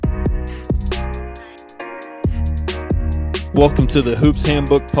Welcome to the Hoops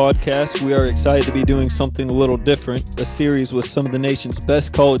Handbook podcast. We are excited to be doing something a little different, a series with some of the nation's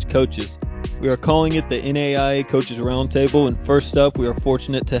best college coaches. We are calling it the NAIA Coaches Roundtable, and first up, we are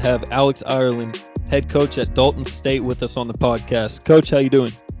fortunate to have Alex Ireland, head coach at Dalton State, with us on the podcast. Coach, how you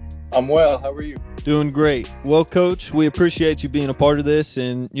doing? I'm well. How are you? Doing great. Well, Coach, we appreciate you being a part of this,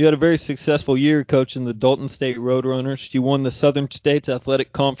 and you had a very successful year coaching the Dalton State Roadrunners. You won the Southern States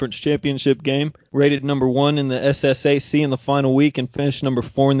Athletic Conference Championship game, rated number 1 in the SSAC in the final week, and finished number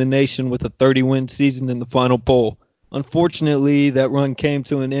 4 in the nation with a 30-win season in the final poll. Unfortunately, that run came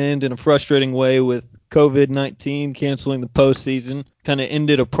to an end in a frustrating way with COVID-19 canceling the postseason. Kind of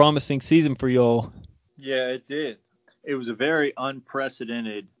ended a promising season for y'all. Yeah, it did. It was a very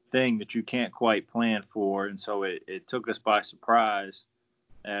unprecedented thing that you can't quite plan for, and so it took us by surprise,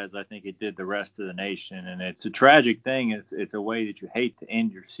 as I think it did the rest of the nation. And it's a tragic thing. It's a way that you hate to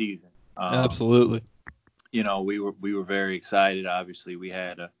end your season. Absolutely. You know, we were very excited. Obviously, we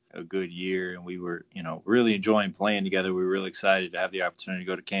had a good year, and we were, really enjoying playing together. We were really excited to have the opportunity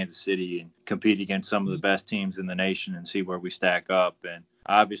to go to Kansas City and compete against some of the best teams in the nation and see where we stack up. And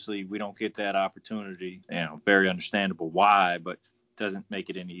obviously, we don't get that opportunity. Very understandable why, but doesn't make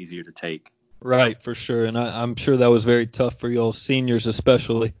it any easier to take. Right, for sure. And I'm sure that was very tough for y'all seniors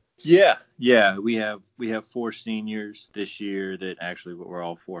especially. Yeah. We have 4 seniors this year that actually were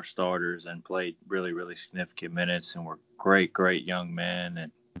all 4 starters and played really, really significant minutes and were great young men,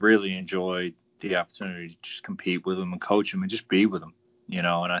 and really enjoyed the opportunity to just compete with them and coach them and just be with them. And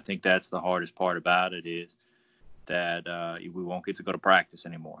I think that's the hardest part about it, is that we won't get to go to practice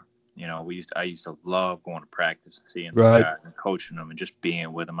anymore. I used to love going to practice and seeing the guys and coaching them and just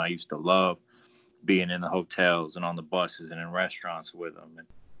being with them. I used to love being in the hotels and on the buses and in restaurants with them.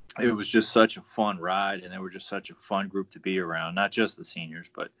 And it was just such a fun ride, and they were just such a fun group to be around. Not just the seniors,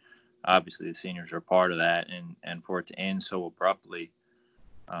 but obviously the seniors are part of that. And for it to end so abruptly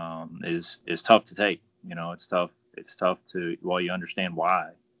is tough to take. It's tough. It's tough to, well, you understand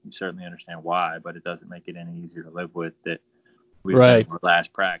why. You certainly understand why, but it doesn't make it any easier to live with that. We've been to our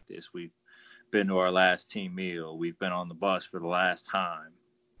last practice. We've been to our last team meal. We've been on the bus for the last time.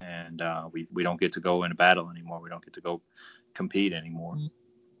 And we don't get to go in a battle anymore. We don't get to go compete anymore.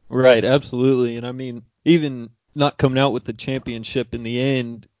 Right, absolutely. And I mean, even not coming out with the championship in the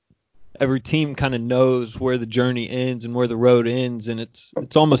end, every team kind of knows where the journey ends and where the road ends. And it's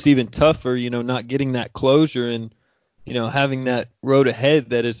almost even tougher, not getting that closure and, having that road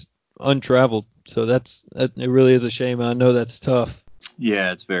ahead that is untraveled. So it really is a shame. I know that's tough.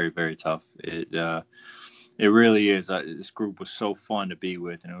 Yeah, it's very, very tough. It really is. This group was so fun to be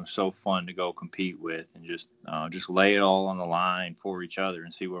with, and it was so fun to go compete with, and just lay it all on the line for each other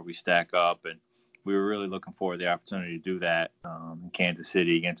and see where we stack up. And we were really looking forward to the opportunity to do that in Kansas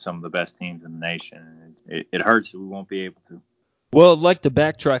City against some of the best teams in the nation. And it hurts that we won't be able to. Well, I'd like to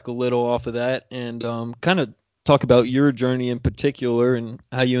backtrack a little off of that and kind of talk about your journey in particular and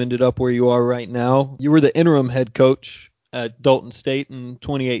how you ended up where you are right now. You were the interim head coach at Dalton State in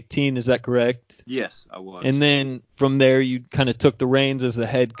 2018, is that correct? Yes, I was. And then from there, you kind of took the reins as the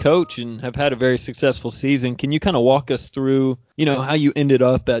head coach and have had a very successful season. Can you kind of walk us through, how you ended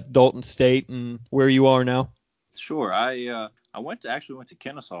up at Dalton State and where you are now? Sure. I went to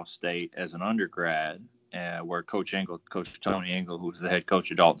Kennesaw State as an undergrad, where Coach Tony Engel, who was the head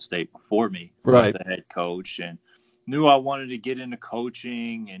coach of Dalton State before me, was the head coach, and knew I wanted to get into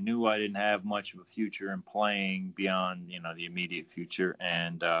coaching and knew I didn't have much of a future in playing beyond, the immediate future.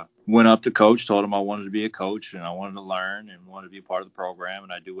 And went up to coach, told him I wanted to be a coach and I wanted to learn and wanted to be a part of the program,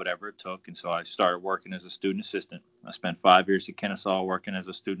 and I'd do whatever it took. And so I started working as a student assistant. I spent 5 years at Kennesaw working as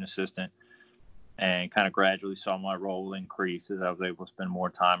a student assistant, and kind of gradually saw my role increase as I was able to spend more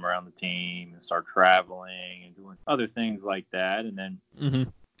time around the team and start traveling and doing other things like that. And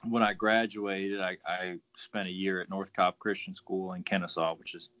then when I graduated, I spent a year at North Cobb Christian School in Kennesaw,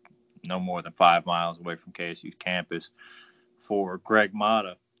 which is no more than 5 miles away from KSU's campus, for Greg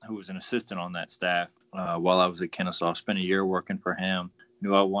Mata, who was an assistant on that staff while I was at Kennesaw. Spent a year working for him.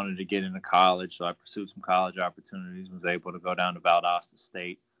 Knew I wanted to get into college, so I pursued some college opportunities, was able to go down to Valdosta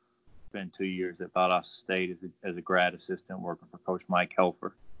State. Spent 2 years at Valdosta State as a grad assistant working for Coach Mike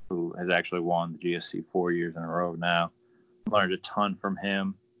Helfer, who has actually won the GSC 4 years in a row now. Learned a ton from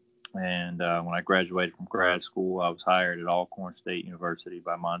him. And when I graduated from grad school, I was hired at Alcorn State University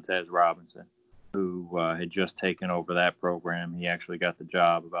by Montez Robinson, who had just taken over that program. He actually got the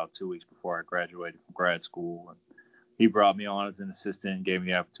job about 2 weeks before I graduated from grad school. And he brought me on as an assistant and gave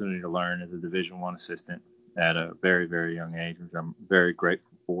me the opportunity to learn as a Division I assistant at a very, very young age, which I'm very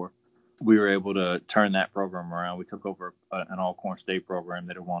grateful for. we were able to turn that program around. We took over an all-Corn State program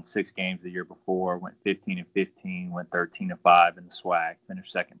that had won 6 games the year before, went 15-15, went 13-5 in the SWAC,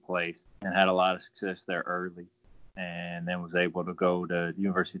 finished second place, and had a lot of success there early. And then was able to go to the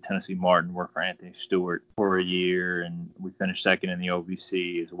University of Tennessee Martin, work for Anthony Stewart for a year, and we finished second in the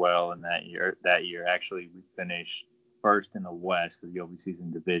OVC as well in that year. That year, actually, we finished first in the West because the OVC's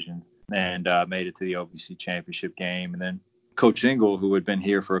in divisions, and made it to the OVC championship game. And then Coach Engel, who had been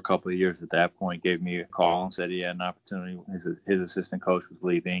here for a couple of years at that point, gave me a call and said he had an opportunity. His assistant coach was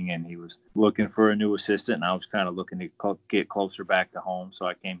leaving, and he was looking for a new assistant, and I was kind of looking to get closer back to home. So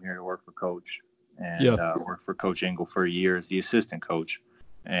I came here to work for Coach, and worked for Coach Engel for a year as the assistant coach.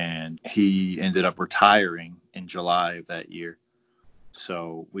 And he ended up retiring in July of that year.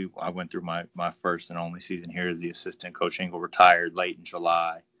 So I went through my first and only season here as the assistant. Coach Engel retired late in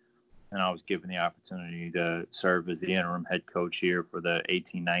July, and I was given the opportunity to serve as the interim head coach here for the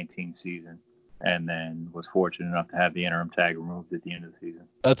 18-19 season, and then was fortunate enough to have the interim tag removed at the end of the season.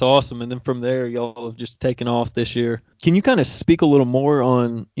 That's awesome. And then from there, y'all have just taken off this year. Can you kind of speak a little more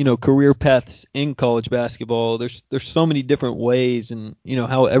on, career paths in college basketball? There's so many different ways, and,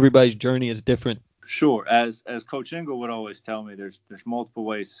 how everybody's journey is different. Sure. As Coach Engel would always tell me, there's multiple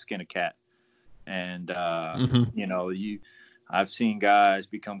ways to skin a cat. And, I've seen guys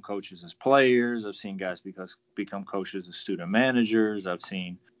become coaches as players. I've seen guys become coaches as student managers. I've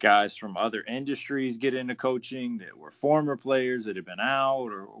seen guys from other industries get into coaching that were former players that have been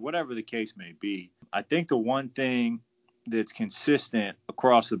out, or whatever the case may be. I think the one thing that's consistent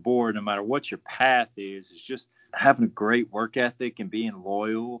across the board, no matter what your path is just having a great work ethic and being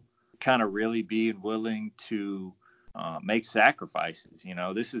loyal, kind of really being willing to make sacrifices.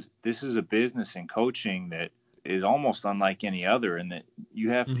 This is a business in coaching that is almost unlike any other, in that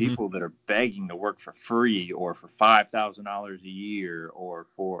you have people that are begging to work for free, or for $5,000 a year, or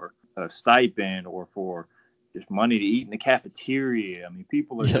for a stipend, or for just money to eat in the cafeteria. I mean,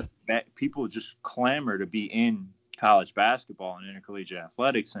 people just clamor to be in college basketball and intercollegiate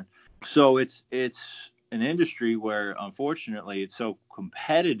athletics. And so it's an industry where, unfortunately, it's so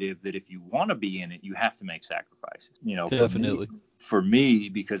competitive that if you want to be in it, you have to make sacrifices. Definitely. For me,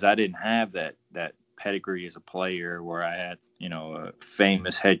 because I didn't have that pedigree as a player where I had, a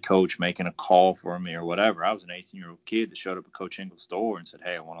famous head coach making a call for me or whatever. I was an 18-year-old kid that showed up at Coach Engel's store and said,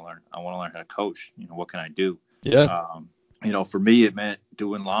 "Hey, I want to learn how to coach. What can I do?" Yeah. For me, it meant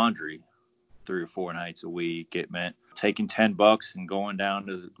doing laundry 3 or 4 nights a week. It meant taking $10 and going down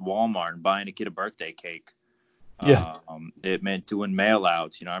to Walmart and buying a kid a birthday cake. Yeah. It meant doing mail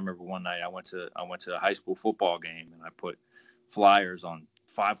outs. I remember one night I went to a high school football game, and I put flyers on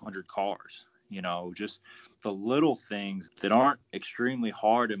 500 cars. Just the little things that aren't extremely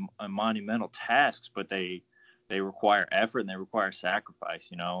hard and monumental tasks, but they require effort and they require sacrifice.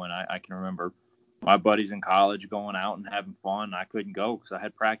 And I can remember my buddies in college going out and having fun, and I couldn't go because I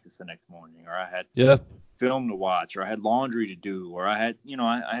had practice the next morning, or I had film to watch, or I had laundry to do, or I had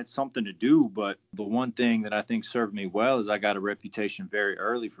I had something to do. But the one thing that I think served me well is I got a reputation very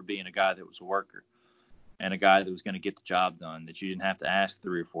early for being a guy that was a worker, and a guy that was going to get the job done, that you didn't have to ask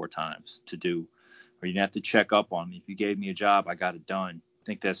 3 or 4 times to do, or you didn't have to check up on me. If you gave me a job, I got it done. I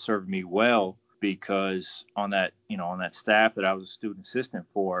think that served me well, because on that staff that I was a student assistant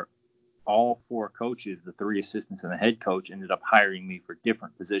for, all 4 coaches, the 3 assistants and the head coach, ended up hiring me for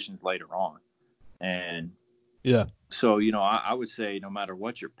different positions later on. And so, I would say no matter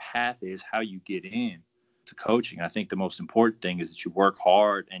what your path is, how you get in to coaching, I think the most important thing is that you work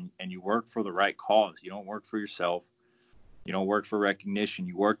hard and you work for the right cause. You don't work for yourself. You don't work for recognition.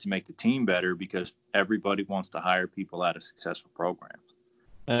 You work to make the team better, because everybody wants to hire people out of successful programs.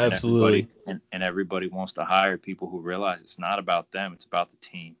 Absolutely. And everybody wants to hire people who realize it's not about them. It's about the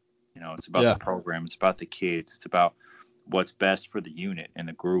team. It's about the program. It's about the kids. It's about what's best for the unit and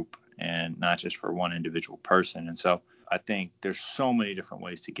the group, and not just for one individual person. And so I think there's so many different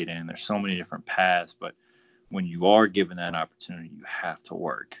ways to get in. There's so many different paths, but when you are given that opportunity, you have to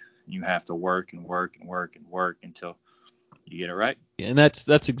work. You have to work and work and work and work until you get it right. And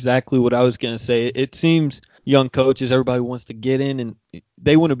that's exactly what I was going to say. It seems young coaches, everybody wants to get in, and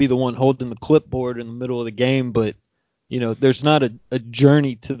they want to be the one holding the clipboard in the middle of the game. But, there's not a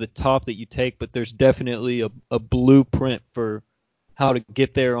journey to the top that you take, but there's definitely a blueprint for how to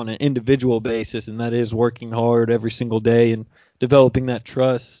get there on an individual basis, and that is working hard every single day and developing that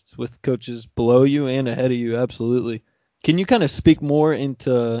trust with coaches below you and ahead of you. Absolutely. Can you kind of speak more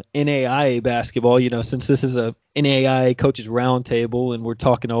into NAIA basketball? Since this is a NAIA coaches roundtable and we're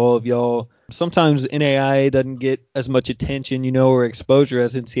talking to all of y'all, sometimes NAIA doesn't get as much attention, or exposure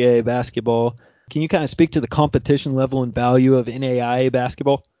as NCAA basketball. Can you kind of speak to the competition level and value of NAIA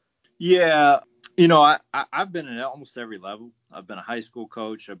basketball? Yeah, I've been at almost every level. I've been a high school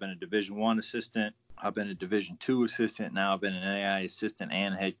coach. I've been a Division I assistant. I've been a Division II assistant. Now I've been an NAIA assistant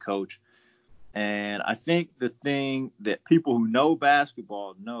and head coach. And I think the thing that people who know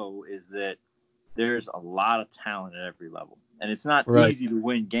basketball know is that there's a lot of talent at every level. And it's not easy to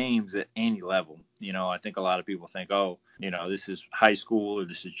win games at any level. I think a lot of people think, oh, this is high school, or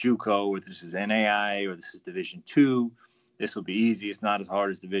this is JUCO, or this is NAIA, or this is Division II. This will be easy. It's not as hard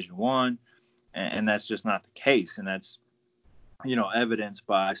as Division I. And that's just not the case. And that's, evidenced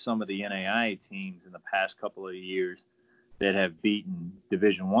by some of the NAIA teams in the past couple of years that have beaten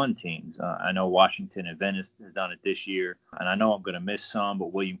Division I teams. I know Washington and Venice has done it this year, and I know I'm going to miss some,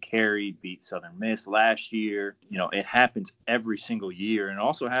 but William Carey beat Southern Miss last year. It happens every single year, and it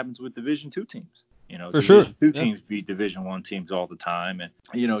also happens with Division II teams. Division II teams beat Division I teams all the time. And,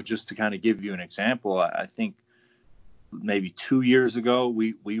 just to kind of give you an example, I think maybe 2 years ago,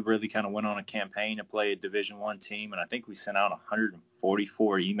 we really kind of went on a campaign to play a Division I team, and I think we sent out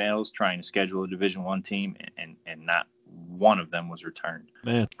 144 emails trying to schedule a Division I team, and not one of them was returned.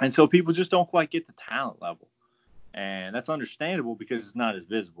 Man. And so people just don't quite get the talent level, and that's understandable because it's not as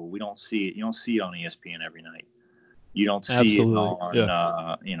visible. We don't see it. You don't see it on ESPN every night. You don't see it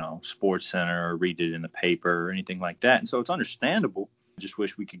on Sports Center or read it in the paper or anything like that. And so it's understandable. I just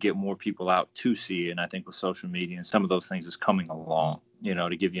wish we could get more people out to see it. And I think with social media and some of those things is coming along.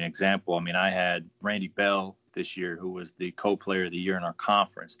 To give you an example, I had Randy Bell this year, who was the co-player of the year in our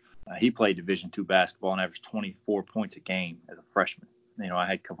conference. He played Division II basketball and averaged 24 points a game as a freshman. I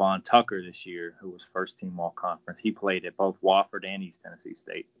had Kevon Tucker this year, who was first team all conference. He played at both Wofford and East Tennessee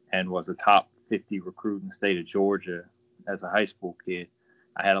State and was a top 50 recruit in the state of Georgia as a high school kid.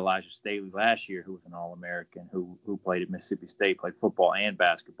 I had Elijah Staley last year, who was an All-American, who played at Mississippi State, played football and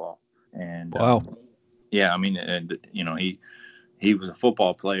basketball. And wow. He was a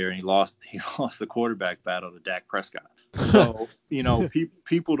football player, and he lost the quarterback battle to Dak Prescott. So,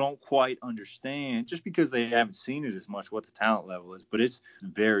 people don't quite understand, just because they haven't seen it as much, what the talent level is, but it's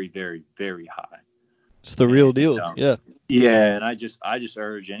very, very, very high. It's the real deal. Yeah. Yeah, and I just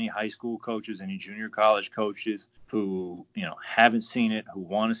urge any high school coaches, any junior college coaches who, haven't seen it, who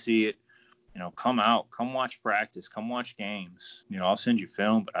want to see it, come out, come watch practice, come watch games. I'll send you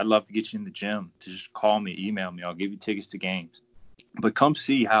film, but I'd love to get you in the gym. To just call me, email me. I'll give you tickets to games. But come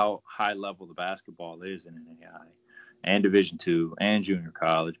see how high level the basketball is in NAIA and Division II and junior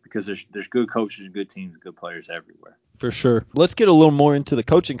college, because there's good coaches and good teams and good players everywhere. For sure. Let's get a little more into the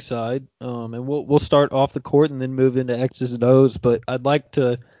coaching side, and we'll start off the court and then move into X's and O's. But I'd like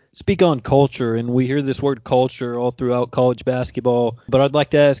to speak on culture, and we hear this word culture all throughout college basketball. But I'd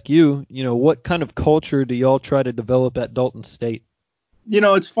like to ask you, what kind of culture do y'all try to develop at Dalton State?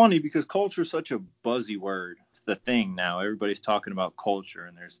 It's funny because culture is such a buzzy word. It's the thing now. Everybody's talking about culture,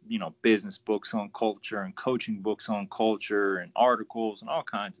 and there's, business books on culture and coaching books on culture and articles and all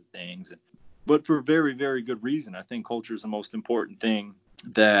kinds of things. But for very, very good reason. I think culture is the most important thing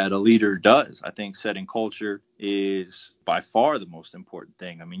that a leader does. I think setting culture is by far the most important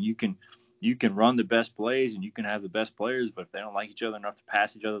thing. You can run the best plays and you can have the best players, but if they don't like each other enough to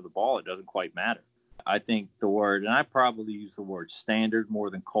pass each other the ball, it doesn't quite matter. I think the word, and I probably use the word standard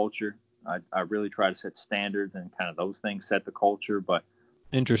more than culture. I really try to set standards, and kind of those things set the culture. But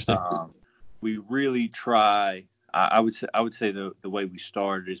interesting. We really try. I would say the way we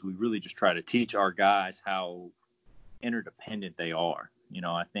started is we really just try to teach our guys how interdependent they are.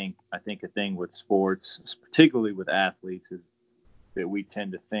 I think a thing with sports, particularly with athletes, is that we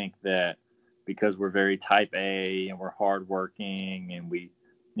tend to think that because we're very type A and we're hardworking and we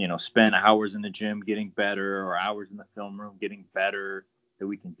spend hours in the gym getting better or hours in the film room getting better, that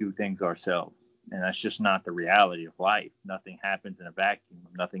we can do things ourselves. And that's just not the reality of life. Nothing happens in a vacuum.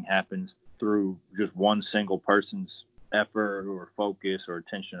 Nothing happens through just one single person's effort or focus or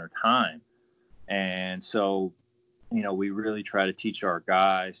attention or time. And so, we really try to teach our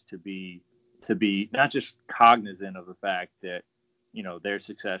guys to be not just cognizant of the fact that, their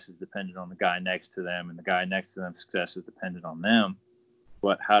success is dependent on the guy next to them and the guy next to them's success is dependent on them,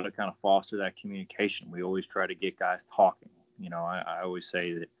 but how to kind of foster that communication. We always try to get guys talking. I always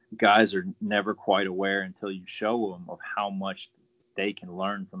say that guys are never quite aware until you show them of how much they can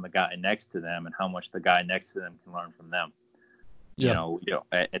learn from the guy next to them and how much the guy next to them can learn from them. Yeah.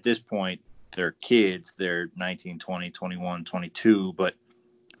 At this point, they're kids. They're 19, 20, 21, 22. But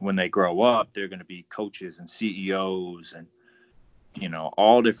when they grow up, they're going to be coaches and CEOs and,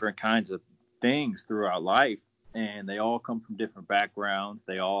 all different kinds of things throughout life. And they all come from different backgrounds.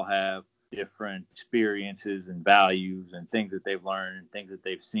 They all have different experiences and values and things that they've learned and things that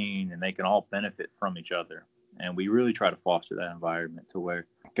they've seen, and they can all benefit from each other. And we really try to foster that environment to where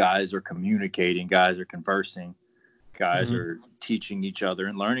guys are communicating, guys are conversing, guys are teaching each other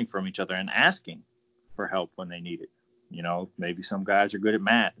and learning from each other and asking for help when they need it. You know, maybe some guys are good at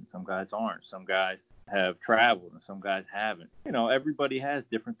math and some guys aren't. Some guys have traveled and some guys haven't. You know, everybody has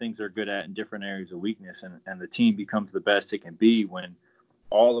different things they're good at and different areas of weakness, and the team becomes the best it can be when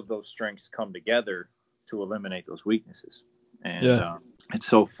all of those strengths come together to eliminate those weaknesses. And it's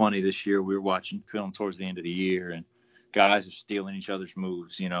so funny this year. We were watching film towards the end of the year, and guys are stealing each other's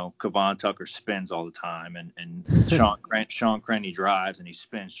moves. You know, Kevon Tucker spins all the time, and Sean Craney drives and he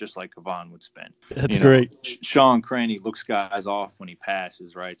spins just like Kevon would spin. That's great. Sean Craney looks guys off when he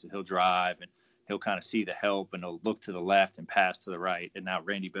passes, right? So he'll drive and he'll kind of see the help and he'll look to the left and pass to the right. And now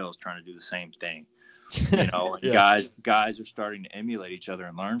Randy Bell's trying to do the same thing. You know, and guys are starting to emulate each other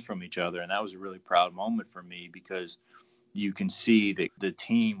and learn from each other. And that was a really proud moment for me because you can see that the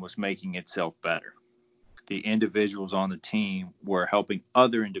team was making itself better. The individuals on the team were helping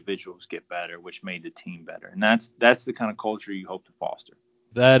other individuals get better, which made the team better. And that's the kind of culture you hope to foster.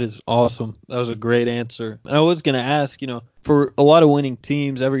 That is awesome. That was a great answer. And I was going to ask, you know, for a lot of winning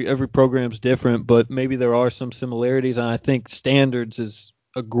teams, every program's different, but maybe there are some similarities. And I think standards is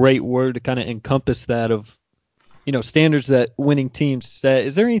a great word to kind of encompass that of, you know, standards that winning teams set.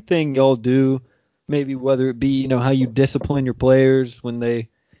 Is there anything y'all do, maybe whether it be, you know, how you discipline your players when they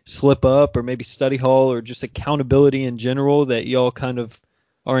slip up, or maybe study hall, or just accountability in general that y'all kind of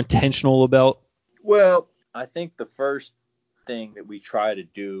are intentional about? Well, I think the first thing that we try to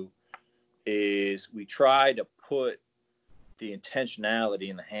do is we try to put the intentionality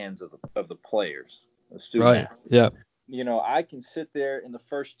in the hands of the players, the student athletes. Yeah. You know, I can sit there in the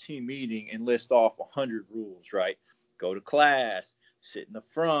first team meeting and list off 100 rules, right? Go to class, sit in the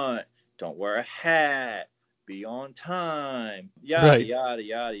front, don't wear a hat, be on time, yada, yada,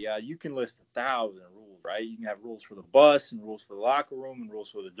 yada, yada. You can list 1,000 rules, right? You can have rules for the bus and rules for the locker room and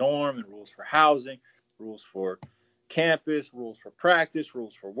rules for the dorm and rules for housing, rules for campus, rules for practice,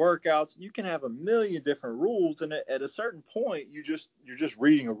 rules for workouts. You can have a million different rules, and at a certain point, you're just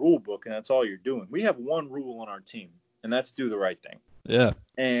reading a rule book, and that's all you're doing. We have one rule on our team, and that's do the right thing. Yeah.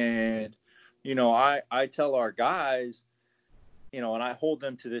 And, you know, I tell our guys, you know, and I hold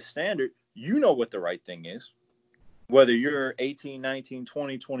them to this standard. You know what the right thing is. Whether you're 18, 19,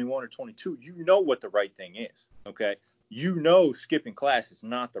 20, 21, or 22, you know what the right thing is, okay? You know skipping class is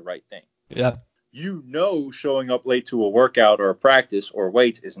not the right thing. Yeah. You know showing up late to a workout or a practice or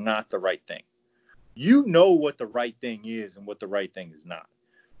weights is not the right thing. You know what the right thing is and what the right thing is not.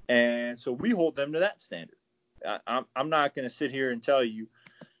 And so we hold them to that standard. I'm not going to sit here and tell you,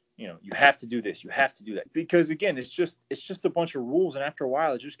 you know, you have to do this, you have to do that. Because, again, it's just a bunch of rules, and after a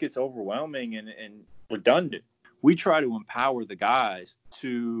while it just gets overwhelming and redundant. We try to empower the guys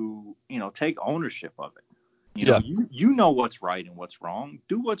to, you know, take ownership of it. You know, you know what's right and what's wrong.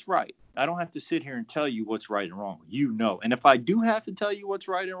 Do what's right. I don't have to sit here and tell you what's right and wrong. You know. And if I do have to tell you what's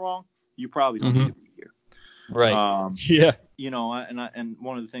right and wrong, you probably don't need to be here. Right. You know, and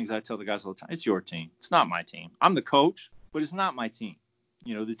one of the things I tell the guys all the time, it's your team. It's not my team. I'm the coach, but it's not my team.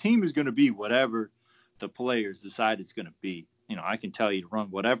 You know, the team is going to be whatever the players decide it's going to be. You know, I can tell you to run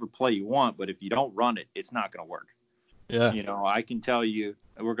whatever play you want, but if you don't run it, it's not going to work. Yeah. You know, I can tell you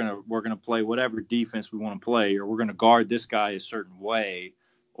we're gonna play whatever defense we want to play, or we're gonna guard this guy a certain way,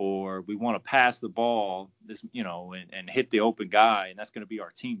 or we want to pass the ball this, you know, and hit the open guy, and that's gonna be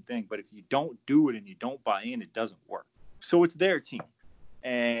our team thing. But if you don't do it and you don't buy in, it doesn't work. So it's their team,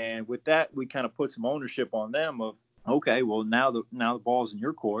 and with that, we kind of put some ownership on them of, okay, well now the ball's in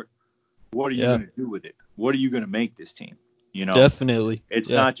your court. What are you gonna do with it? What are you gonna make this team? You know, definitely. It's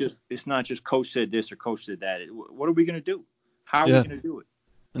not just coach said this or coach said that. What are we going to do? How are we going to do it?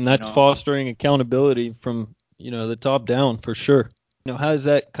 And that's fostering accountability from, you know, the top down for sure. You know, how does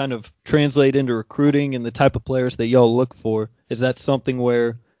that kind of translate into recruiting and the type of players that y'all look for? Is that something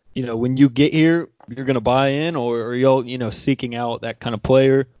where, you know, when you get here, you're going to buy in, or are y'all, you know, seeking out that kind of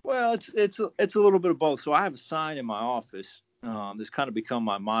player? Well, it's a little bit of both. So I have a sign in my office. That's kind of become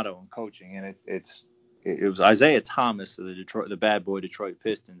my motto in coaching, and it was Isaiah Thomas of the bad boy Detroit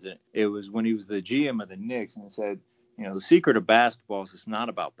Pistons. And it was when he was the GM of the Knicks, and it said, you know, the secret of basketball is it's not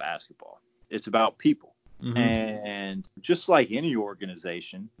about basketball. It's about people. Mm-hmm. And just like any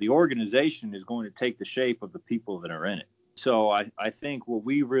organization, the organization is going to take the shape of the people that are in it. So I think what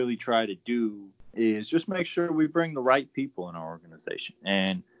we really try to do is just make sure we bring the right people in our organization.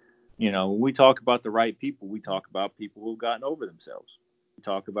 And, you know, when we talk about the right people, we talk about people who've gotten over themselves. We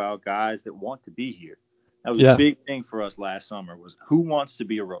talk about guys that want to be here. That was a big thing for us last summer, was who wants to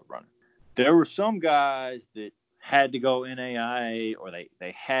be a Roadrunner. There were some guys that had to go NAIA or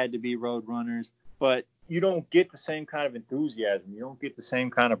they had to be Roadrunners. But, you don't get the same kind of enthusiasm. You don't get the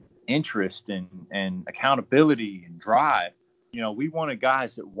same kind of interest and accountability and drive. We wanted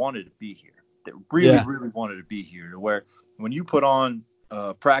guys that wanted to be here, that really wanted to be here, to where when you put on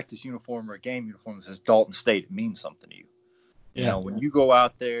a practice uniform or a game uniform that says Dalton State, it means something to you. When you go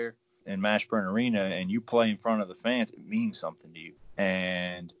out there in Mashburn Arena and you play in front of the fans, it means something to you.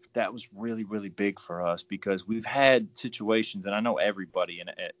 And that was really, really big for us, because we've had situations, and I know everybody and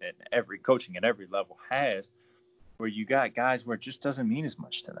every coaching at every level has, where you got guys where it just doesn't mean as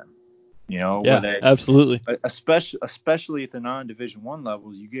much to them. Absolutely. Especially at the non-Division I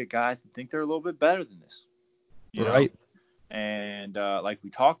levels, you get guys that think they're a little bit better than this. Right. And like we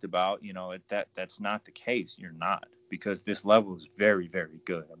talked about, that's not the case. You're not, because this level is very, very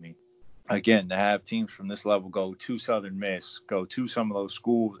good. I mean, again, to have teams from this level go to Southern Miss, go to some of those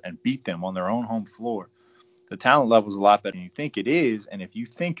schools and beat them on their own home floor, the talent level is a lot better than you think it is. And if you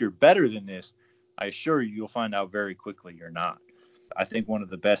think you're better than this, I assure you, you'll find out very quickly you're not. I think one of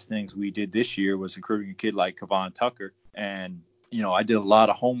the best things we did this year was recruiting a kid like Kavon Tucker. And, I did a lot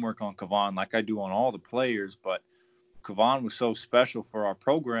of homework on Kavon, like I do on all the players, but Kavon was so special for our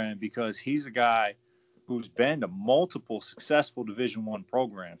program because he's a guy who's been to multiple successful Division I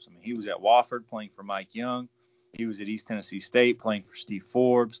programs. I mean, he was at Wofford playing for Mike Young. He was at East Tennessee State playing for Steve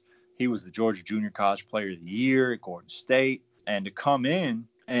Forbes. He was the Georgia Junior College Player of the Year at Gordon State. And to come in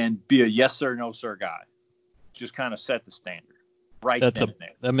and be a yes sir, no sir guy, just kind of set the standard right then and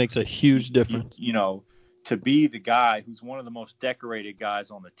there. That makes a huge difference. To be the guy who's one of the most decorated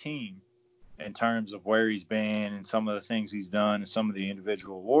guys on the team in terms of where he's been and some of the things he's done and some of the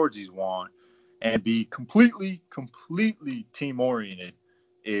individual awards he's won, and be completely team-oriented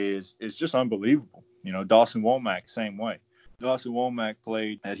is just unbelievable. Dawson Womack, same way. Dawson Womack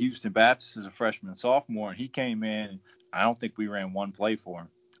played at Houston Baptist as a freshman and sophomore, and he came in. I don't think we ran one play for him.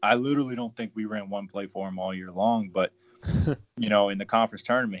 I literally don't think we ran one play for him all year long, but, in the conference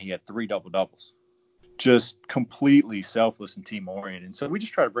tournament, he had 3 double-doubles. Just completely selfless and team-oriented. And so we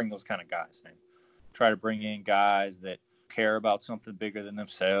just try to bring those kind of guys in. Try to bring in guys that care about something bigger than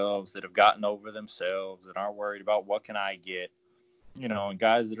themselves, that have gotten over themselves, that aren't worried about what can I get, and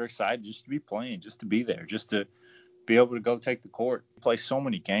guys that are excited just to be playing, just to be there, just to be able to go take the court. We play so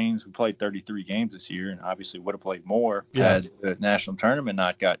many games. We played 33 games this year, and obviously would have played more had the national tournament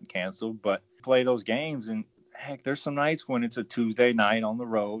not gotten canceled. But play those games, and heck, there's some nights when it's a Tuesday night on the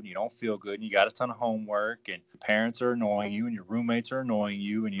road and you don't feel good and you got a ton of homework and parents are annoying you and your roommates are annoying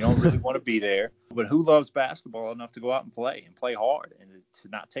you and you don't really want to be there. But who loves basketball enough to go out and play hard and to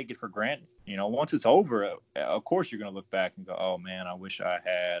not take it for granted? Once it's over, of course you're going to look back and go, oh man, I wish I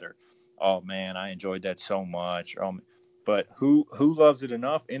had, or oh man, I enjoyed that so much. But who loves it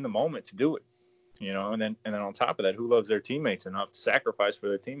enough in the moment to do it? And then on top of that, who loves their teammates enough to sacrifice for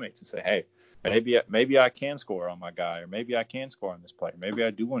their teammates and say, hey, maybe I can score on my guy, or maybe I can score on this player. Maybe I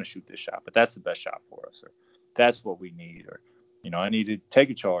do want to shoot this shot, but that's the best shot for us, or that's what we need, or I need to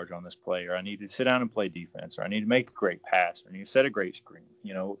take a charge on this player. I need to sit down and play defense, or I need to make a great pass, or I need to set a great screen.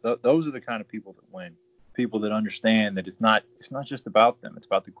 Those are the kind of people that win. People that understand that it's not just about them. It's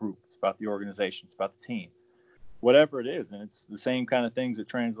about the group. It's about the organization. It's about the team. Whatever it is, and it's the same kind of things that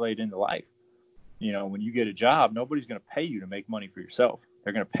translate into life. When you get a job, nobody's going to pay you to make money for yourself.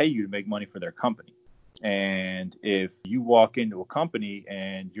 They're going to pay you to make money for their company. And if you walk into a company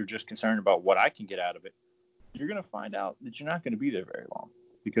and you're just concerned about what I can get out of it, you're going to find out that you're not going to be there very long,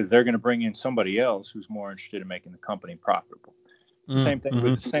 because they're going to bring in somebody else who's more interested in making the company profitable. It's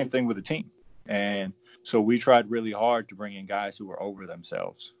the same thing with the team. And so we tried really hard to bring in guys who were over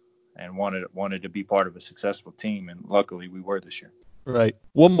themselves and wanted to be part of a successful team. And luckily we were this year. Right.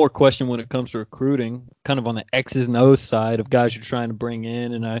 One more question when it comes to recruiting, kind of on the X's and O's side of guys you're trying to bring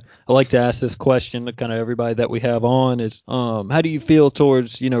in. And I like to ask this question to kind of everybody that we have on is, how do you feel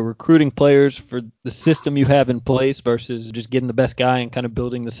towards, recruiting players for the system you have in place versus just getting the best guy and kind of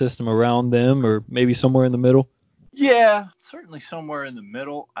building the system around them, or maybe somewhere in the middle? Yeah, certainly somewhere in the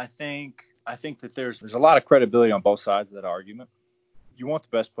middle. I think that there's a lot of credibility on both sides of that argument. You want the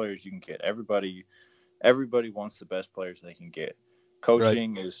best players you can get. Everybody wants the best players they can get.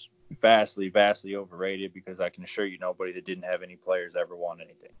 Coaching is vastly overrated, because I can assure you nobody that didn't have any players ever won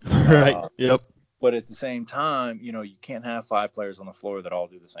anything. Right. Yep. But at the same time, you can't have 5 players on the floor that all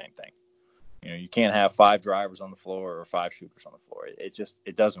do the same thing. You can't have 5 drivers on the floor or 5 shooters on the floor.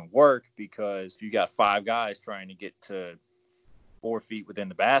 It doesn't work, because if you got 5 guys trying to get to 4 feet within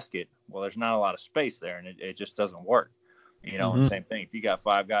the basket, well, there's not a lot of space there, and it just doesn't work. And same thing, if you got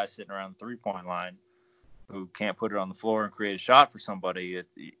 5 guys sitting around the 3-point line who can't put it on the floor and create a shot for somebody,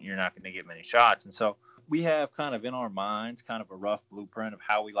 you're not going to get many shots. And so we have kind of in our minds kind of a rough blueprint of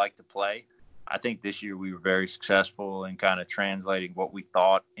how we like to play. I think this year we were very successful in kind of translating what we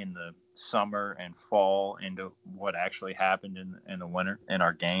thought in the summer and fall into what actually happened in the winter in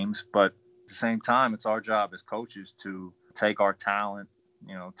our games. But at the same time, it's our job as coaches to take our talent,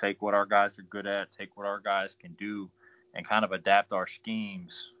 take what our guys are good at, take what our guys can do, and kind of adapt our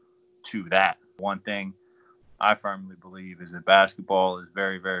schemes to that. One thing I firmly believe is that basketball is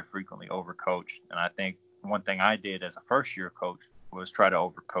very, very frequently overcoached. And I think one thing I did as a first-year coach was try to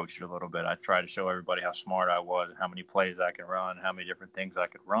overcoach it a little bit. I tried to show everybody how smart I was, how many plays I could run, how many different things I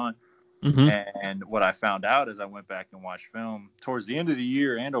could run. Mm-hmm. And what I found out as I went back and watched film towards the end of the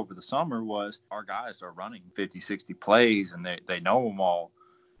year and over the summer was our guys are running 50, 60 plays, and they know them all.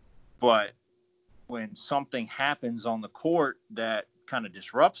 But when something happens on the court that kind of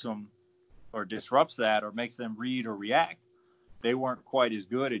disrupts them or disrupts that or makes them read or react, they weren't quite as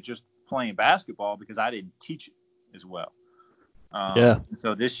good at just playing basketball because I didn't teach it as well.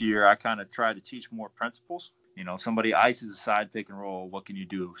 So this year I kind of tried to teach more principles. Somebody ices a side pick and roll, what can you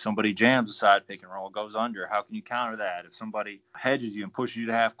do? Somebody jams a side pick and roll, goes under, how can you counter that? If somebody hedges you and pushes you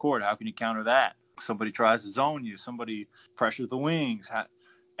to half court, how can you counter that? Somebody tries to zone you, somebody pressures the wings,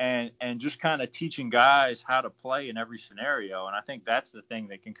 and just kind of teaching guys how to play in every scenario. And I think that's the thing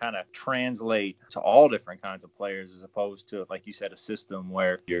that can kind of translate to all different kinds of players, as opposed to, like you said, a system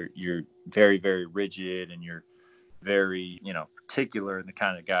where you're very, very rigid and you're very, particular in the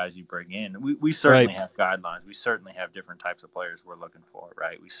kind of guys you bring in. We certainly have guidelines. We certainly have different types of players we're looking for,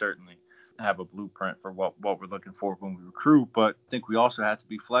 right? We certainly have a blueprint for what we're looking for when we recruit, but I think we also have to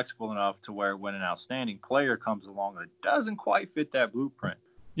be flexible enough to where when an outstanding player comes along that doesn't quite fit that blueprint,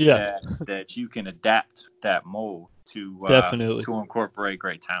 that you can adapt that mold to incorporate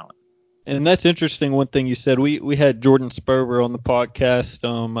great talent. And that's interesting. One thing you said, we had Jordan Sperber on the podcast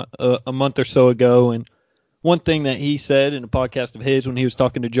a month or so ago, and one thing that he said in a podcast of his when he was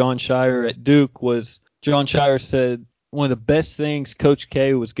talking to John Shire at Duke was John Shire said one of the best things Coach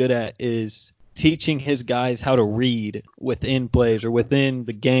K was good at is teaching his guys how to read within plays or within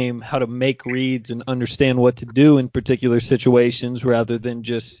the game, how to make reads and understand what to do in particular situations rather than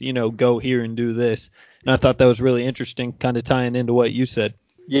just, go here and do this. And I thought that was really interesting, kind of tying into what you said.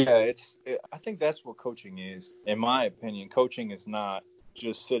 Yeah, I think that's what coaching is. In my opinion, coaching is not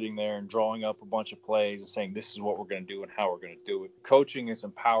just sitting there and drawing up a bunch of plays and saying this is what we're going to do and how we're going to do it. Coaching is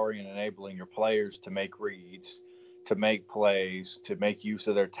empowering and enabling your players to make reads, to make plays, to make use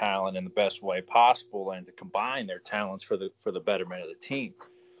of their talent in the best way possible, and to combine their talents for the betterment of the team.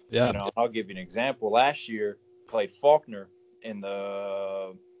 Yeah. I'll give you an example. Last year, played Faulkner in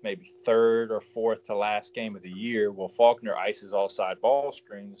the maybe third or fourth to last game of the year. Well, Faulkner ices all side ball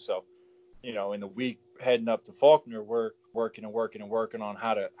screens, so in the week heading up to Faulkner, we're working on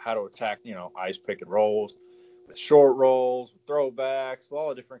how to attack, ice pick and rolls, with short rolls, with throwbacks, with all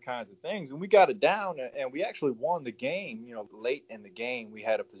the different kinds of things. And we got it down, and we actually won the game. Late in the game, we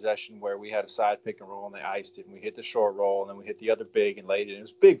had a possession where we had a side pick and roll, and they iced it, and we hit the short roll, and then we hit the other big and laid it. And it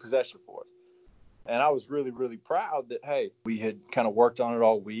was a big possession for us. And I was really, really proud that, hey, we had kind of worked on it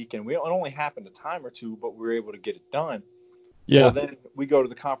all week, and it only happened a time or two, but we were able to get it done. Yeah. Well, then we go to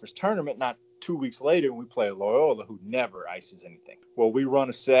the conference tournament not 2 weeks later, and we play Loyola, who never ices anything. Well, we run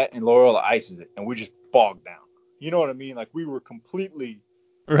a set, and Loyola ices it, and we just bogged down. You know what I mean? Like, we were completely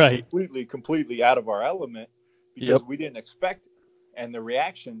out of our element because we didn't expect it, and the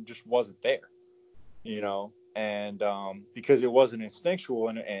reaction just wasn't there, and because it wasn't instinctual,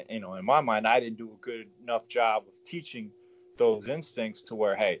 and in my mind, I didn't do a good enough job of teaching those instincts to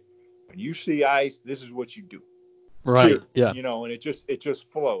where, hey, when you see ice, this is what you do. Right. Yeah. And it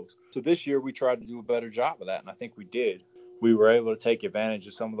just flows. So this year we tried to do a better job of that, and I think we did. We were able to take advantage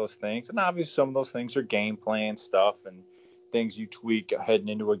of some of those things, and obviously some of those things are game plan stuff and things you tweak heading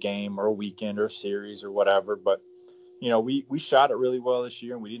into a game or a weekend or a series or whatever. But we shot it really well this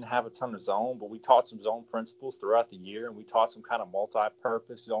year, and we didn't have a ton of zone, but we taught some zone principles throughout the year, and we taught some kind of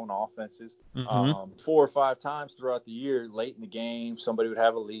multi-purpose zone offenses. 4 or 5 times throughout the year, late in the game, somebody would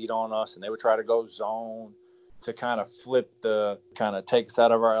have a lead on us, and they would try to go zone to kind of take us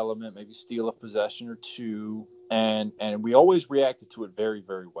out of our element, maybe steal a possession or two. And we always reacted to it very,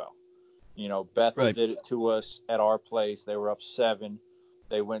 very well. Bethel did it to us at our place. They were up 7.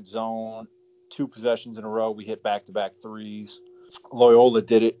 They went zone 2 possessions in a row. We hit back-to-back threes. Loyola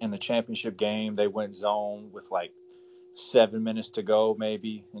did it in the championship game. They went zone with like 7 minutes to go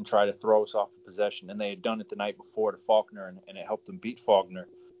maybe and try to throw us off the possession. And they had done it the night before to Faulkner, and it helped them beat Faulkner.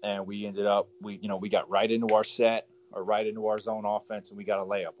 And we ended up, we got right into our set or right into our zone offense, and we got a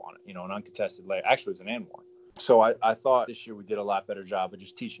layup on it, an uncontested layup. Actually, it was an and one. So I thought this year we did a lot better job of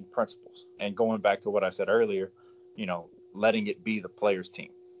just teaching principles and going back to what I said earlier, letting it be the players'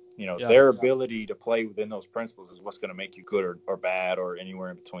 team. Their ability to play within those principles is what's going to make you good or bad or anywhere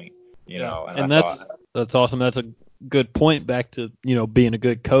in between. And that's awesome. That's a good point back to, being a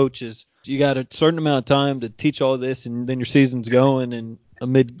good coach is you got a certain amount of time to teach all this, and then your season's going, and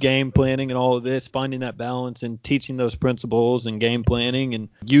amid game planning and all of this, finding that balance and teaching those principles and game planning and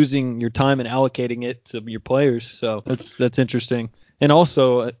using your time and allocating it to your players. So that's interesting. And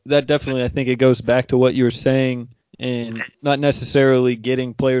also that definitely, I think it goes back to what you were saying, and not necessarily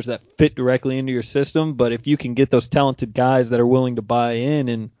getting players that fit directly into your system, but if you can get those talented guys that are willing to buy in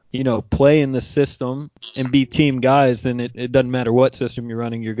and, play in the system and be team guys, then it doesn't matter what system you're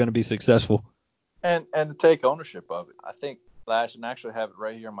running, you're going to be successful. And to take ownership of it. I think last, and actually have it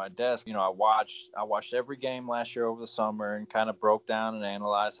right here on my desk, I watched every game last year over the summer and kind of broke down and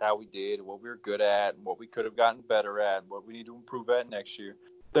analyzed how we did, what we were good at, and what we could have gotten better at, what we need to improve at next year.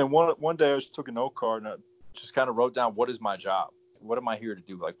 Then one day I just took a note card and I just kind of wrote down, what is my job? What am I here to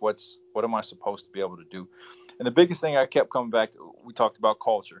do? Like, what am I supposed to be able to do? And the biggest thing I kept coming back to, we talked about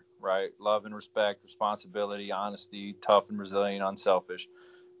culture, right? Love and respect, responsibility, honesty, tough and resilient, unselfish,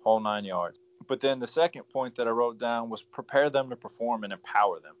 whole 9 yards. But then the second point that I wrote down was prepare them to perform and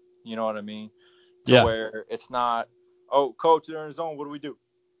empower them. You know what I mean? Where it's not, oh, coach, they're in the zone. What do we do?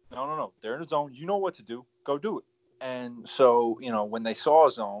 No. They're in the zone. You know what to do. Go do it. And so, when they saw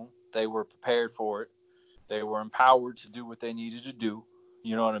a zone, they were prepared for it. They were empowered to do what they needed to do.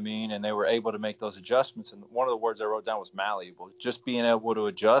 You know what I mean? And they were able to make those adjustments. And one of the words I wrote down was malleable. Just being able to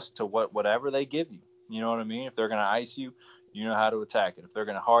adjust to whatever they give you. You know what I mean? If they're going to ice you, you know how to attack it. If they're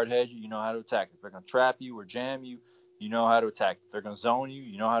going to hard head you, you know how to attack it. If they're going to trap you or jam you, you know how to attack it. If they're going to zone you,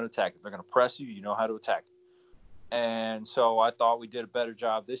 you know how to attack it. If they're going to press you, you know how to attack it. And so I thought we did a better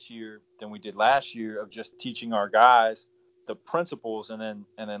job this year than we did last year of just teaching our guys the principles and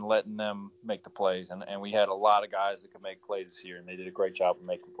then letting them make the plays. And we had a lot of guys that could make plays this year, and they did a great job of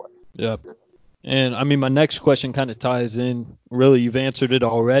making plays. Yep. And I mean, my next question kind of ties in. Really, you've answered it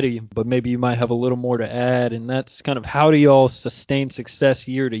already, but maybe you might have a little more to add. And that's kind of, how do y'all sustain success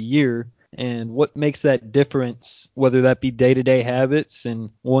year to year? And what makes that difference, whether that be day-to-day habits and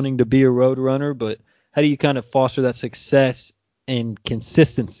wanting to be a road runner, but how do you kind of foster that success and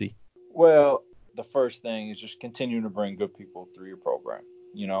consistency? Well, the first thing is just continuing to bring good people through your program.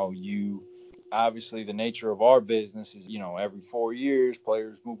 Obviously the nature of our business is, every 4 years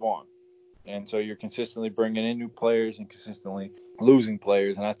players move on. And so you're consistently bringing in new players and consistently losing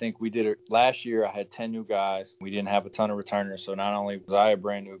players. And I think we did it last year. I had 10 new guys. We didn't have a ton of returners. So not only was I a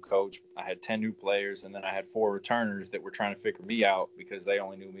brand new coach, I had 10 new players. And then I had 4 returners that were trying to figure me out because they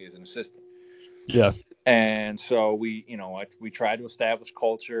only knew me as an assistant. Yeah. And so we tried to establish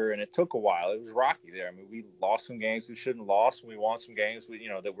culture, and it took a while. It was rocky there. I mean, we lost some games we shouldn't have lost. We won some games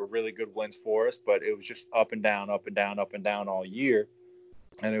that were really good wins for us, but it was just up and down all year.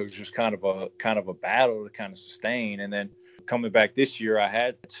 And it was just kind of a battle to kind of sustain. And then coming back this year, I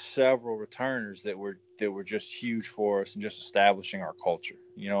had several returners that were just huge for us and just establishing our culture.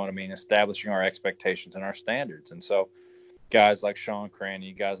 You know what I mean? Establishing our expectations and our standards. And so guys like Sean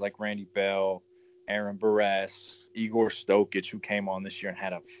Cranny, guys like Randy Bell, Aaron Barres, Igor Stokic, who came on this year and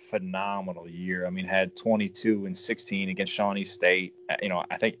had a phenomenal year. I mean, had 22 and 16 against Shawnee State.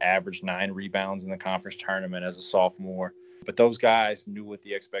 I think averaged 9 rebounds in the conference tournament as a sophomore. But those guys knew what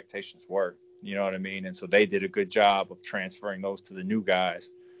the expectations were. You know what I mean? And so they did a good job of transferring those to the new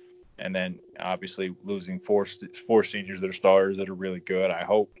guys. And then obviously losing four seniors that are starters that are really good. I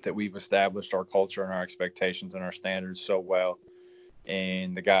hope that we've established our culture and our expectations and our standards so well,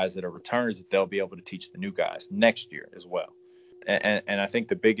 and the guys that are returners, that they'll be able to teach the new guys next year as well. And I think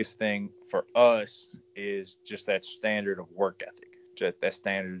the biggest thing for us is just that standard of work ethic, that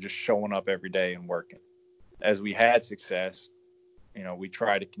standard of just showing up every day and working. As we had success, we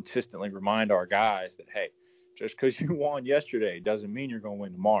try to consistently remind our guys that, hey, just because you won yesterday doesn't mean you're going to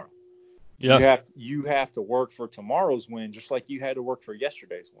win tomorrow. Yeah. You have to work for tomorrow's win just like you had to work for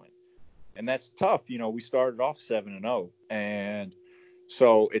yesterday's win. And that's tough. We started off 7-0, and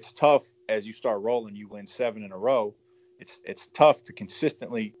so it's tough as you start rolling. You win 7 in a row. It's tough to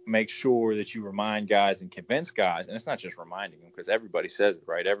consistently make sure that you remind guys and convince guys. And it's not just reminding them, because everybody says it,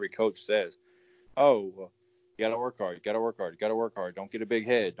 right? Every coach says, oh, well, you got to work hard. You got to work hard. You got to work hard. Don't get a big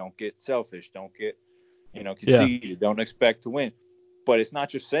head. Don't get selfish. Don't get, conceited. Yeah. Don't expect to win. But it's not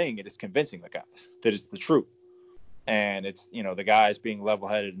just saying it. It's convincing the guys that it's the truth. And it's, the guys being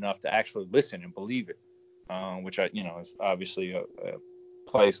level-headed enough to actually listen and believe it, which, is obviously a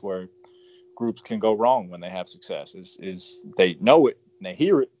place where groups can go wrong when they have success, is they know it and they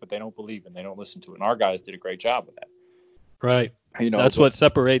hear it, but they don't believe it and they don't listen to it. And our guys did a great job with that. Right. That's what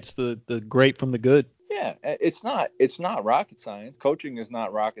separates the great from the good. Yeah, it's not rocket science. Coaching is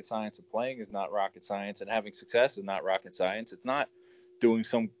not rocket science, and playing is not rocket science, and having success is not rocket science. It's not doing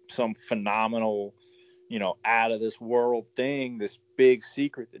some phenomenal, out of this world thing, this big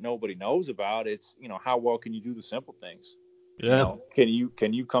secret that nobody knows about. It's, how well can you do the simple things? Yeah. Can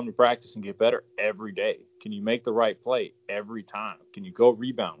you come to practice and get better every day? Can you make the right play every time? Can you go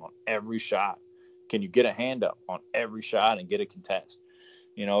rebound on every shot? Can you get a hand up on every shot and get a contest?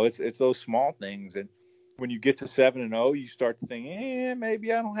 It's those small things. And when you get to 7-0, you start to think,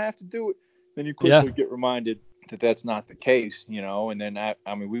 maybe I don't have to do it. Then you quickly get reminded that that's not the case, And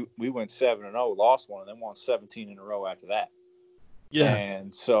then we went 7-0, lost one, and then won 17 in a row after that. Yeah.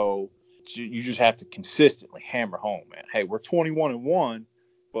 And so you just have to consistently hammer home, man. Hey, we're 21-1,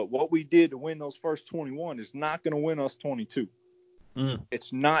 but what we did to win those first 21 is not going to win us 22.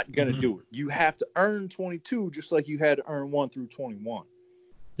 It's not going to do it. You have to earn 22 just like you had to earn 1 through 21.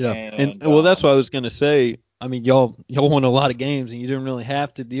 Yeah. And that's what I was going to say. I mean, y'all won a lot of games, and you didn't really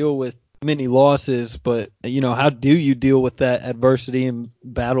have to deal with many losses, but how do you deal with that adversity and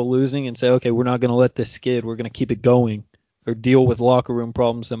battle losing and say, okay, we're not going to let this skid, we're going to keep it going, or deal with locker room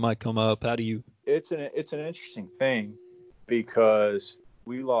problems that might come up? How do you? It's an interesting thing because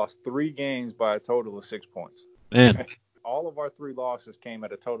we lost 3 games by a total of 6 points. Man. All of our 3 losses came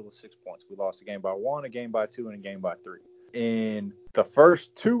at a total of 6 points. We lost a game by 1, a game by 2, and a game by 3. In the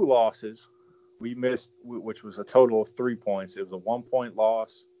first 2 losses, we missed, which was a total of 3 points. It was a 1-point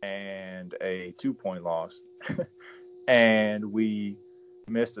loss and a 2-point loss. And we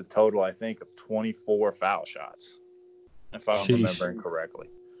missed a total, I think, of 24 foul shots, if I'm remembering correctly.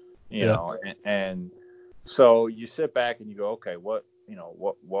 And so you sit back and you go, okay, what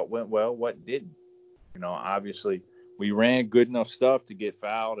went well, what didn't? Obviously we ran good enough stuff to get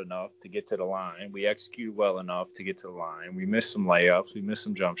fouled enough to get to the line. We executed well enough to get to the line. We missed some layups. We missed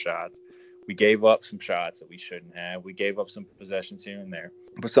some jump shots. We gave up some shots that we shouldn't have. We gave up some possessions here and there.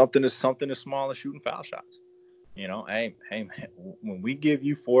 But something as small as shooting foul shots. Hey man, when we give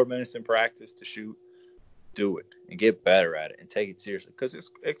you 4 minutes in practice to shoot, do it and get better at it and take it seriously, because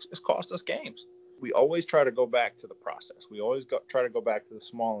it's cost us games. We always try to go back to the process. We always try to go back to the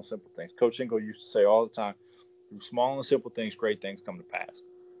small and simple things. Coach Engel used to say all the time, through small and simple things, great things come to pass.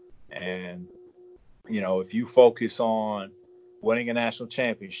 And, if you focus on winning a national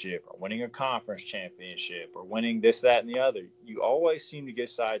championship or winning a conference championship or winning this, that, and the other, you always seem to get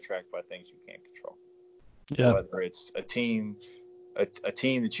sidetracked by things you can't control. Yeah. Whether it's a team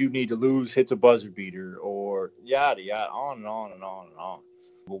that you need to lose hits a buzzer beater, or yada yada, on and on and on and on.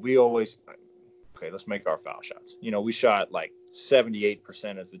 Well, we always, okay, let's make our foul shots. We shot like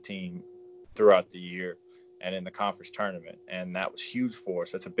 78% as a team throughout the year and in the conference tournament, and that was huge for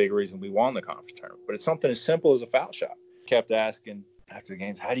us. That's a big reason we won the conference tournament. But it's something as simple as a foul shot. Kept asking after the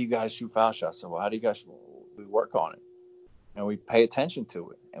games, how do you guys shoot foul shots? So, well, how do you guys? We work on it, and we pay attention to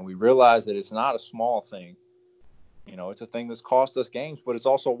it, and we realize that it's not a small thing. It's a thing that's cost us games, but it's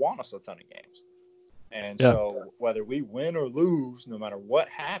also won us a ton of games. And so whether we win or lose, no matter what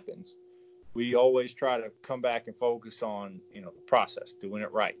happens, we always try to come back and focus on, the process, doing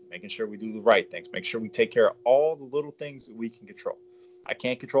it right, making sure we do the right things, make sure we take care of all the little things that we can control. I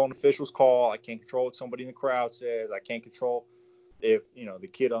can't control an official's call. I can't control what somebody in the crowd says. I can't control if, the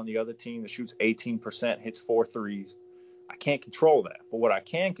kid on the other team that shoots 18% hits 4 threes. I can't control that. But what I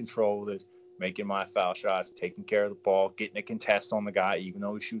can control is making my foul shots, taking care of the ball, getting a contest on the guy, even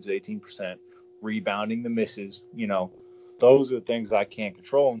though he shoots 18%, rebounding the misses. Those are the things I can't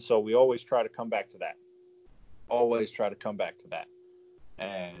control. And so we always try to come back to that.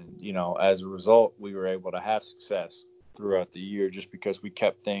 And, as a result, we were able to have success throughout the year just because we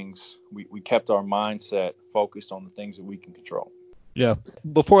kept our mindset focused on the things that we can control. Yeah.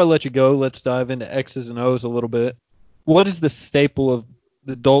 Before I let you go, let's dive into X's and O's a little bit. What is the staple of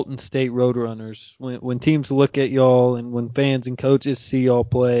the Dalton State Roadrunners? When teams look at y'all and when fans and coaches see y'all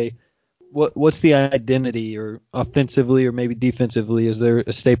play, what's the identity, or offensively or maybe defensively? Is there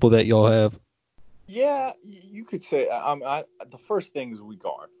a staple that y'all have? Yeah, you could say. The first thing is we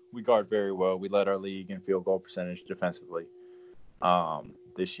guard. We guard very well. We led our league in field goal percentage defensively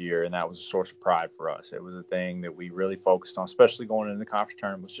this year, and that was a source of pride for us. It was a thing that we really focused on, especially going into the conference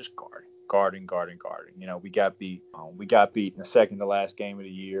tournament, was just guarding. We got beat. We got beat in the second to last game of the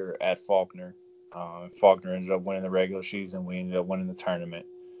year at Faulkner. Faulkner ended up winning the regular season. We ended up winning the tournament,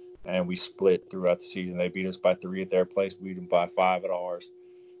 and we split throughout the season. They beat us by 3 at their place. We beat them by 5 at ours.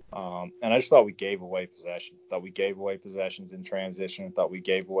 And I just thought we gave away possession. Thought we gave away possessions in transition. Thought we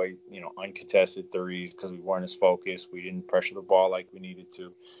gave away, uncontested threes because we weren't as focused. We didn't pressure the ball like we needed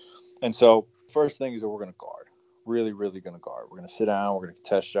to. And so first thing is that we're going to guard. Really, really going to guard. We're going to sit down. We're going to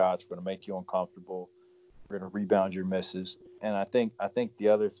contest shots. We're going to make you uncomfortable. We're going to rebound your misses. And I think the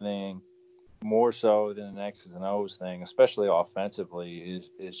other thing, more so than an X's and O's thing, especially offensively,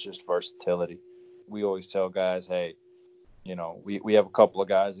 is just versatility. We always tell guys, hey, we have a couple of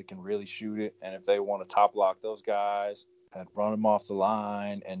guys that can really shoot it, and if they want to top lock those guys and run them off the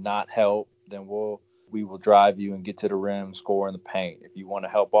line and not help, then we will drive you and get to the rim, score in the paint. If you want to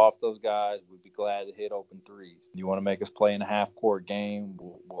help off those guys, we'd be glad to hit open threes. You want to make us play in a half-court game,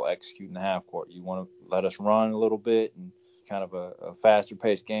 we'll execute in the half-court. You want to let us run a little bit and kind of a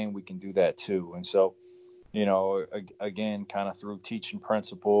faster-paced game, we can do that too. And so, again, kind of through teaching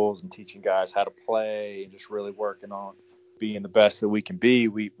principles and teaching guys how to play and just really working on being the best that we can be,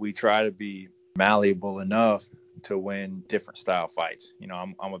 we try to be malleable enough to win different style fights.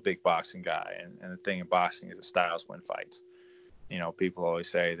 I'm a big boxing guy, and the thing in boxing is that styles win fights. People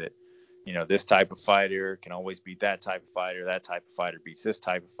always say that, this type of fighter can always beat that type of fighter beats this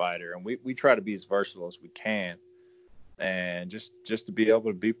type of fighter, and we try to be as versatile as we can, and just to be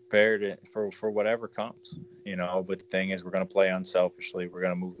able to be prepared for whatever comes. But the thing is, we're going to play unselfishly, we're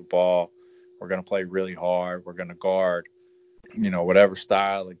going to move the ball, we're going to play really hard, we're going to guard. Whatever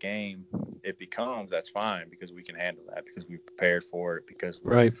style of game it becomes, that's fine, because we can handle that, because we prepared for it, because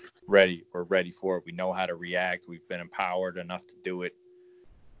we're ready for it. We know how to react. We've been empowered enough to do it,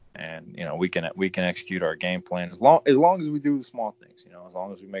 and we can execute our game plan as long as we do the small things. As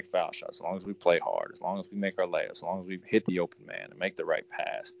long as we make foul shots, as long as we play hard, as long as we make our layups, as long as we hit the open man and make the right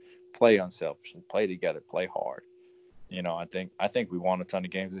pass, play unselfishly, play together, play hard. I think we won a ton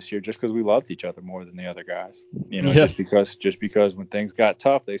of games this year just because we loved each other more than the other guys. Just because when things got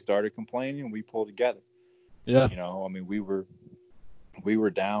tough, they started complaining and we pulled together. Yeah. We were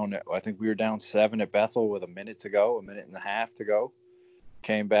down. I think we were down 7 at Bethel with a minute and a half to go.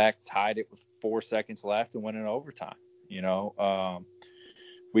 Came back, tied it with 4 seconds left, and went in overtime.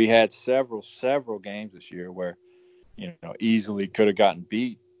 We had several games this year where easily could have gotten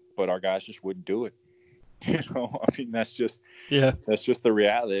beat, but our guys just wouldn't do it. That's just the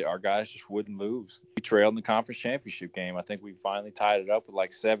reality. Our guys just wouldn't lose. We trailed in the conference championship game. I think we finally tied it up with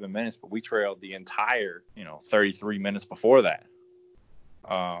like 7 minutes, but we trailed the entire 33 minutes before that.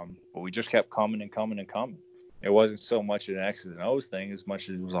 But we just kept coming and coming and coming. It wasn't so much an X's and O's thing as much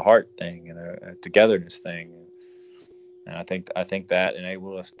as it was a heart thing and a togetherness thing. And I think that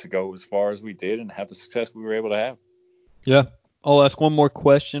enabled us to go as far as we did and have the success we were able to have. Yeah. I'll ask one more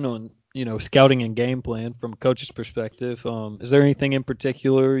question on scouting and game plan from a coach's perspective. Is there anything in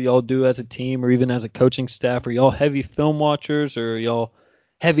particular y'all do as a team or even as a coaching staff? Are y'all heavy film watchers, or are y'all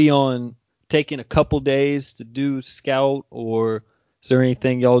heavy on taking a couple days to do scout, or is there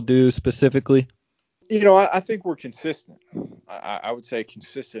anything y'all do specifically? I think we're consistent. I would say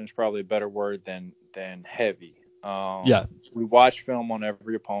consistent is probably a better word than heavy. We watch film on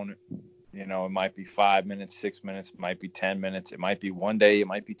every opponent. It might be 5 minutes, 6 minutes, it might be 10 minutes, it might be 1 day, it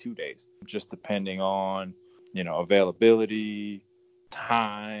might be 2 days, just depending on, availability,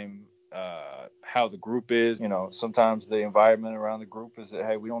 time, how the group is. Sometimes the environment around the group is that,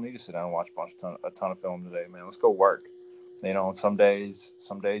 hey, we don't need to sit down and watch a ton of film today, man. Let's go work. Some days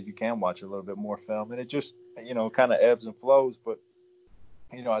you can watch a little bit more film, and it just, kind of ebbs and flows. But,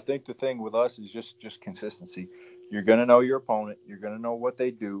 I think the thing with us is just consistency. You're going to know your opponent. You're going to know what they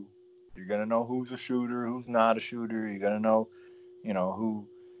do. You're going to know who's a shooter, who's not a shooter. You're going to know, who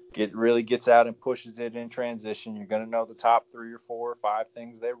really gets out and pushes it in transition. You're going to know the top 3 or 4 or 5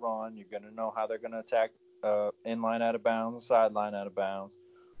 things they run. You're going to know how they're going to attack inline out of bounds and sideline out of bounds.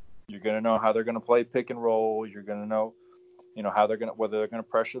 You're going to know how they're going to play pick and roll. You're going to know, whether they're going to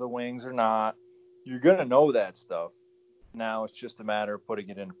pressure the wings or not. You're going to know that stuff. Now it's just a matter of putting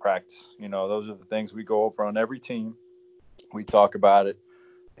it into practice. Those are the things we go over on every team. We talk about it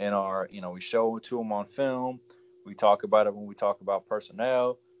in our, we show it to them on film. We talk about it when we talk about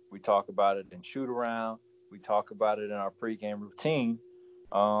personnel. We talk about it in shoot around. We talk about it in our pregame routine.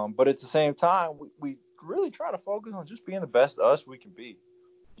 But at the same time, we really try to focus on just being the best us we can be.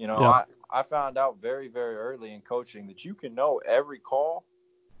 I found out very, very early in coaching that you can know every call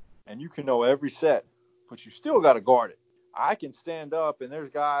and you can know every set, but you still got to guard it. I can stand up, and there's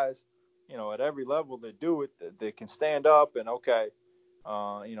guys, at every level that do it, that can stand up and, okay,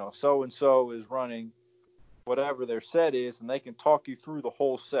 so-and-so is running whatever their set is, and they can talk you through the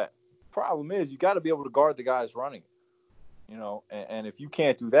whole set. Problem is, you got to be able to guard the guys running it, and if you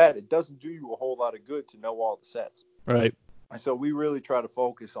can't do that, it doesn't do you a whole lot of good to know all the sets. Right. And so we really try to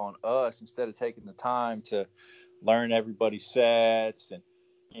focus on us instead of taking the time to learn everybody's sets and,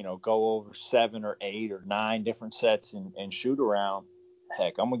 go over 7 or 8 or 9 different sets and shoot around.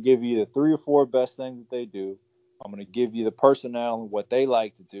 Heck, I'm going to give you the 3 or 4 best things that they do. I'm going to give you the personnel and what they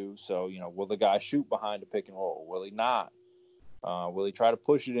like to do. So, will the guy shoot behind the pick and roll? Will he not? Will he try to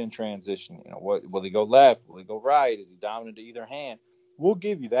push it in transition? Will he go left? Will he go right? Is he dominant to either hand? We'll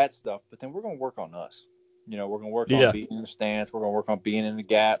give you that stuff, but then we're going to work on us. We're going to work on being in the stance. We're going to work on being in the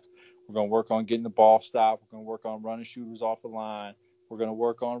gaps. We're going to work on getting the ball stopped. We're going to work on running shooters off the line. We're going to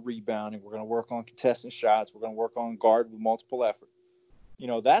work on rebounding. We're going to work on contesting shots. We're going to work on guard with multiple effort.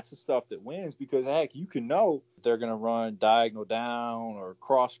 That's the stuff that wins because, heck, you can know they're going to run diagonal down or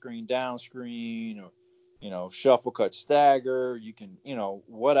cross screen down screen or, shuffle cut stagger. You can,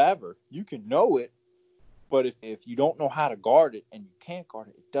 whatever. You can know it, but if you don't know how to guard it and you can't guard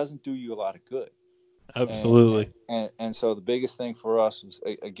it, it doesn't do you a lot of good. Absolutely. And so the biggest thing for us was,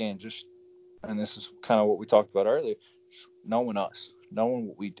 again, and this is kind of what we talked about earlier, knowing us, knowing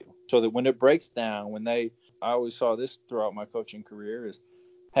what we do. So that when it breaks down, I always saw this throughout my coaching career is,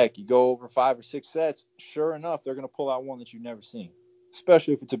 heck, you go over 5 or 6 sets, sure enough, they're going to pull out one that you've never seen,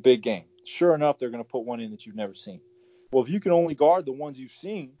 especially if it's a big game. Sure enough, they're going to put one in that you've never seen. Well, if you can only guard the ones you've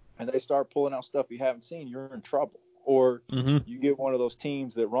seen and they start pulling out stuff you haven't seen, you're in trouble. Or you get one of those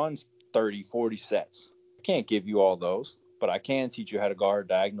teams that runs 30, 40 sets. I can't give you all those, but I can teach you how to guard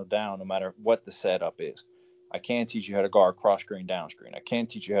diagonal down no matter what the setup is. I can teach you how to guard cross screen, down screen. I can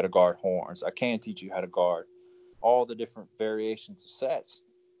teach you how to guard horns. I can teach you how to guard all the different variations of sets.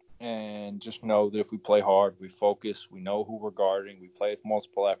 And just know that if we play hard, we focus, we know who we're guarding, we play with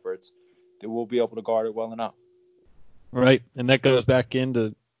multiple efforts, that we'll be able to guard it well enough. Right. And that goes back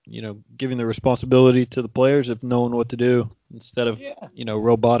into, giving the responsibility to the players of knowing what to do instead of,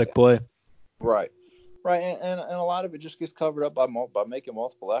 robotic play. Right. Right. And a lot of it just gets covered up by making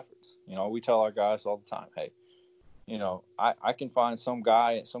multiple efforts. We tell our guys all the time, hey, I can find some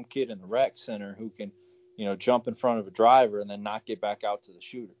kid in the rec center who can, jump in front of a driver and then not get back out to the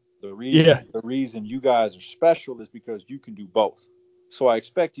shooter. The reason you guys are special is because you can do both. So I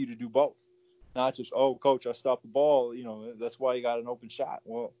expect you to do both. Not just, oh, coach, I stopped the ball. That's why you got an open shot.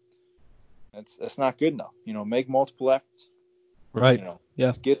 Well, that's not good enough. Make multiple efforts. Right.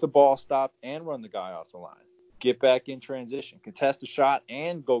 Get the ball stopped and run the guy off the line. Get back in transition. Contest a shot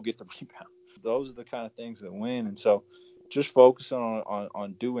and go get the rebound. Those are the kind of things that win. And so just focus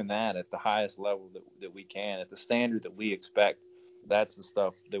on doing that at the highest level that we can, at the standard that we expect. That's the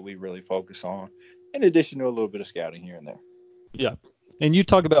stuff that we really focus on, in addition to a little bit of scouting here and there. Yeah. And you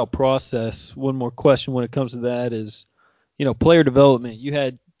talk about process. One more question when it comes to that is, player development. You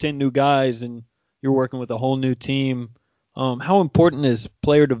had 10 new guys and you're working with a whole new team. How important is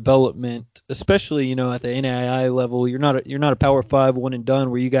player development, especially, at the NAIA level? You're not a Power 5 one and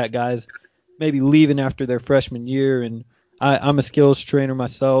done where you got guys maybe leaving after their freshman year. And I'm a skills trainer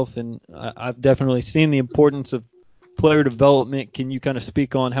myself, and I've definitely seen the importance of player development. Can you kind of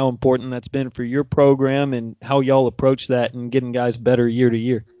speak on how important that's been for your program and how y'all approach that and getting guys better year to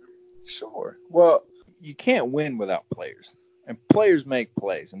year? Sure. Well, you can't win without players, and players make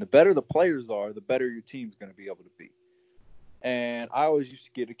plays. And the better the players are, the better your team's going to be able to be. And I always used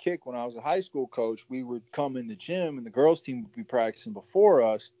to get a kick when I was a high school coach. We would come in the gym, and the girls' team would be practicing before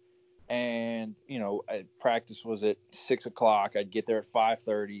us. And, practice was at 6 o'clock. I'd get there at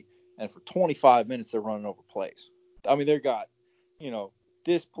 5:30. And for 25 minutes, they're running over plays. I mean, they got,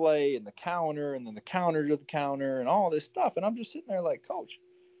 this play and the counter and then the counter to the counter and all this stuff. And I'm just sitting there like, Coach,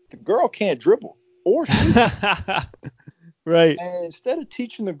 the girl can't dribble or shoot. Right. And instead of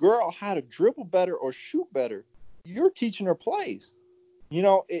teaching the girl how to dribble better or shoot better, you're teaching her plays. You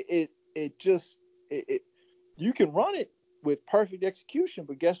can run it with perfect execution,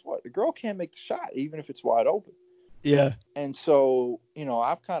 but guess what? The girl can't make the shot, even if it's wide open. Yeah. And so,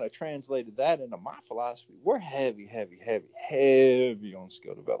 I've kind of translated that into my philosophy. We're heavy on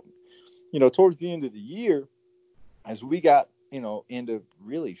skill development. Towards the end of the year, as we got, into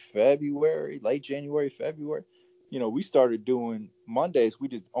really February, late January, February, we started doing Mondays. We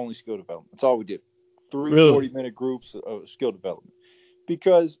did only skill development. That's all we did. 3 really? 40-minute groups of skill development.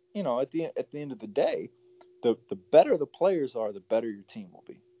 Because, at the end of the day, the better the players are, the better your team will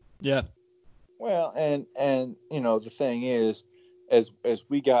be. Yeah. Well, and the thing is, as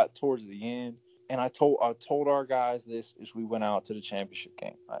we got towards the end, and I told our guys this as we went out to the championship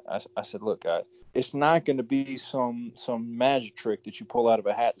game. I said, look, guys, it's not going to be some magic trick that you pull out of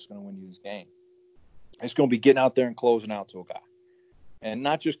a hat that's going to win you this game. It's going to be getting out there and closing out to a guy. And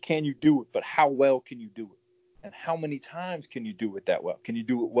not just can you do it, but how well can you do it? And how many times can you do it that well? Can you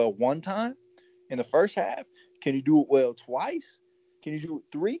do it well one time in the first half? Can you do it well twice? Can you do it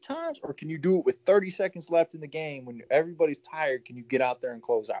 3 times? Or can you do it with 30 seconds left in the game when everybody's tired? Can you get out there and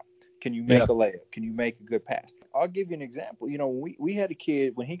close out? Can you make a layup? Can you make a good pass? I'll give you an example. We had a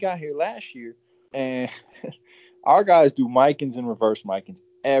kid when he got here last year, and Our guys do Mikins and reverse Mikins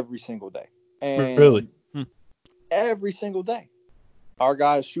every single day. And really? Every single day. Our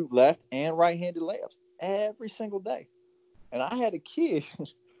guys shoot left and right-handed layups every single day. And I had a kid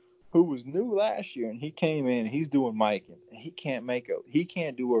who was new last year, and he came in and he's doing Mikin, and he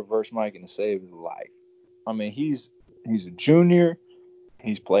can't do a reverse Mikin to save his life. I mean, he's a junior.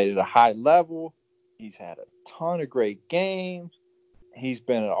 He's played at a high level. He's had a ton of great games. He's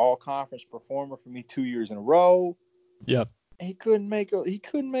been an all-conference performer for me 2 years in a row. Yep. He couldn't make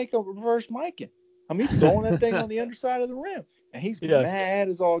a reverse Mikin. I mean, he's throwing that thing on the underside of the rim, and he's mad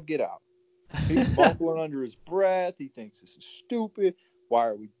as all get out. He's buckling under his breath. He thinks this is stupid. Why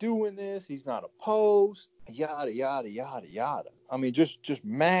are we doing this? He's not a post. Yada, yada, yada, yada. I mean, just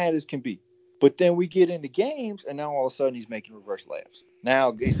mad as can be. But then we get into games, and now all of a sudden he's making reverse layups.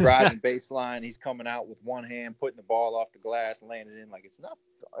 Now he's driving baseline. He's coming out with one hand, putting the ball off the glass, laying it in like it's nothing.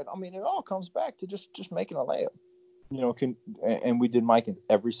 I mean, it all comes back to just making a layup. And we did Mike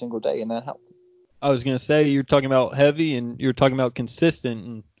every single day, and that helped. I was going to say, you're talking about heavy and you're talking about consistent,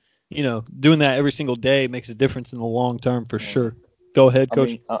 and, doing that every single day makes a difference in the long term for sure. Go ahead,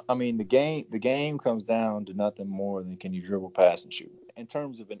 Coach. I mean, the game comes down to nothing more than can you dribble, pass, and shoot. In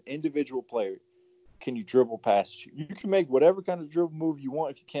terms of an individual player, can you dribble, pass, and shoot? You can make whatever kind of dribble move you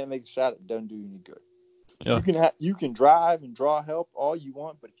want. If you can't make the shot, it doesn't do you any good. Yeah. You can drive and draw help all you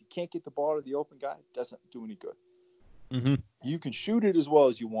want, but if you can't get the ball to the open guy, it doesn't do any good. Mm-hmm. You can shoot it as well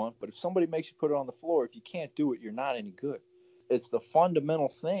as you want, but if somebody makes you put it on the floor, if you can't do it, you're not any good. It's the fundamental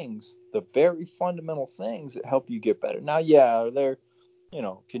things, the very fundamental things that help you get better. Now,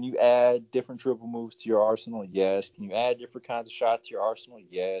 can you add different dribble moves to your arsenal? Yes. Can you add different kinds of shots to your arsenal?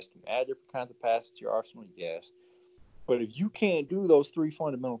 Yes. Can you add different kinds of passes to your arsenal? Yes. But if you can't do those three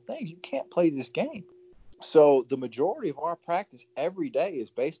fundamental things, you can't play this game. So the majority of our practice every day is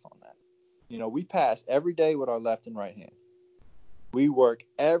based on that. We pass every day with our left and right hand. We work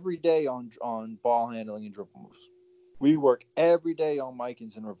every day on ball handling and dribble moves. We work every day on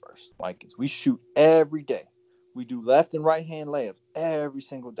Mikins and reverse Mikins. We shoot every day. We do left and right hand layups every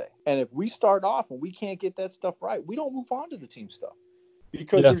single day. And if we start off and we can't get that stuff right, we don't move on to the team stuff.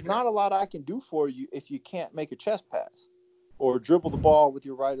 Because there's not a lot I can do for you if you can't make a chest pass or dribble the ball with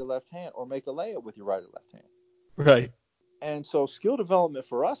your right or left hand or make a layup with your right or left hand. Right. And so skill development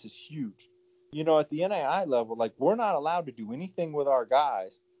for us is huge. At the NAIA level, we're not allowed to do anything with our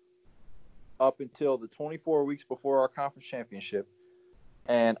guys up until the 24 weeks before our conference championship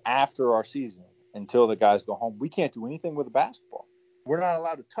and after our season until the guys go home. We can't do anything with a basketball. We're not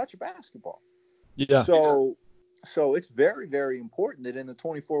allowed to touch a basketball. Yeah. So it's very, very important that in the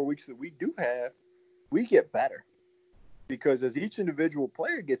 24 weeks that we do have, we get better. Because as each individual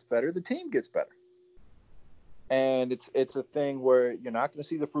player gets better, the team gets better. And it's a thing where you're not going to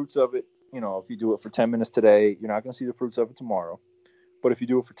see the fruits of it. If you do it for 10 minutes today, you're not going to see the fruits of it tomorrow. But if you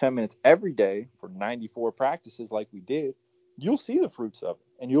do it for 10 minutes every day for 94 practices like we did, you'll see the fruits of it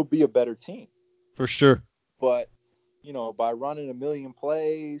and you'll be a better team. For sure. But, by running a million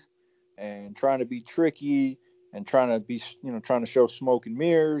plays and trying to be tricky and trying to show smoke and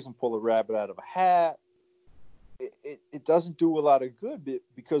mirrors and pull a rabbit out of a hat, it doesn't do a lot of good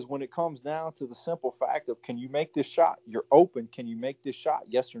because when it comes down to the simple fact of can you make this shot? You're open. Can you make this shot?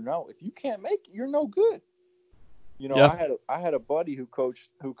 Yes or no? If you can't make it, you're no good. I had a buddy who coached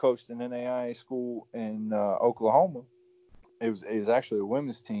an NAIA school in Oklahoma. It was actually a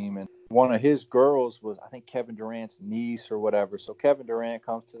women's team, and one of his girls was, I think, Kevin Durant's niece or whatever. So Kevin Durant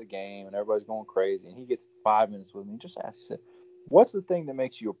comes to the game, and everybody's going crazy, and he gets 5 minutes with me. He just asked, he said, what's the thing that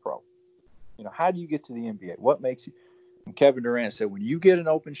makes you a pro? How do you get to the NBA? What makes you? And Kevin Durant said, when you get an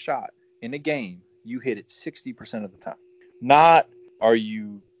open shot in a game, you hit it 60% of the time. Not, are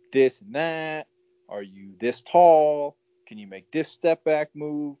you this and that? Are you this tall? Can you make this step back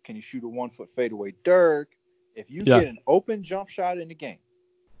move? Can you shoot a 1-foot fadeaway Dirk? If you get an open jump shot in the game,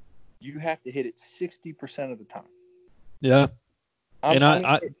 you have to hit it 60% of the time. Yeah.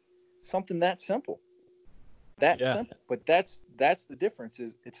 Something that simple. Simple. But that's the difference.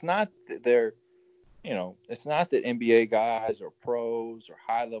 Is it's not that they're, it's not that NBA guys or pros or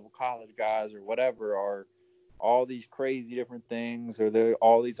high level college guys or whatever are all these crazy different things or they're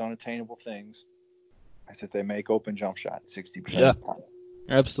all these unattainable things. It's that they make open jump shots 60% of the time.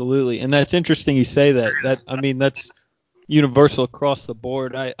 Absolutely. And that's interesting you say that. That's universal across the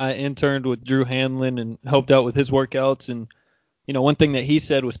board. I interned with Drew Hanlon and helped out with his workouts. And, one thing that he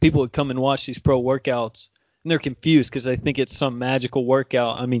said was people would come and watch these pro workouts and they're confused because they think it's some magical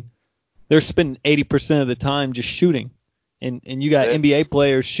workout. They're spending 80% of the time just shooting. And you got NBA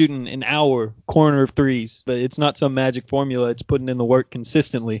players shooting an hour corner of threes, but it's not some magic formula. It's putting in the work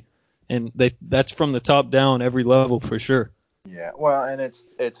consistently. And that's from the top down, every level for sure. Yeah, well, and it's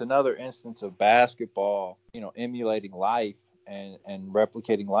another instance of basketball, emulating life and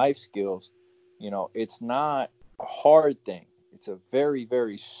replicating life skills. It's not a hard thing. It's a very,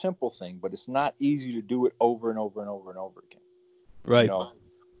 very simple thing, but it's not easy to do it over and over and over and over again. Right.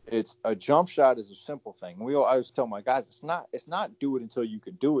 It's a jump shot is a simple thing. I always tell my guys, it's not do it until you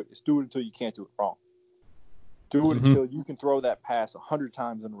can do it. It's do it until you can't do it wrong. Do it until you can throw that pass 100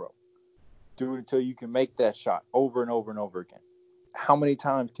 times in a row. Do it until you can make that shot over and over and over again. How many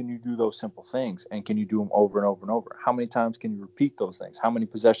times can you do those simple things, and can you do them over and over and over? How many times can you repeat those things? How many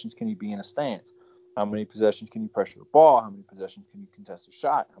possessions can you be in a stance? How many possessions can you pressure the ball? How many possessions can you contest a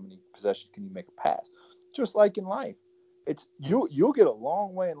shot? How many possessions can you make a pass? Just like in life, you'll get a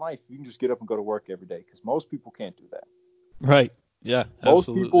long way in life if you can just get up and go to work every day, because most people can't do that. Right. Yeah, most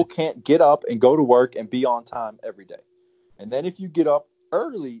absolutely. people can't get up and go to work and be on time every day. And then if you get up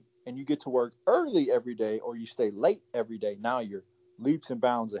early and you get to work early every day, or you stay late every day, now you're leaps and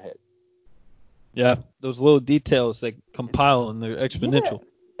bounds ahead. Yeah, those little details that compile and they're exponential.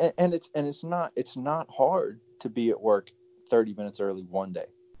 Yeah. And it's not hard to be at work 30 minutes early one day.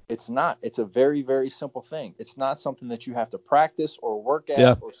 It's not. It's a very, very simple thing. It's not something that you have to practice or work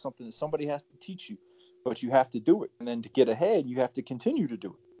at or something that somebody has to teach you, but you have to do it. And then to get ahead, you have to continue to do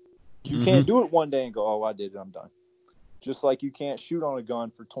it. You can't do it one day and go, oh, I did it, I'm done. Just like you can't shoot on a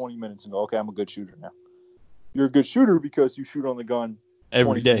gun for 20 minutes and go, okay, I'm a good shooter now. You're a good shooter because you shoot on the gun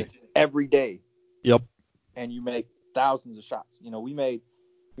every day. Every day. Yep. And you make thousands of shots.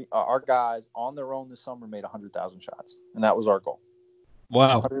 Our guys on their own this summer made 100,000 shots, and that was our goal.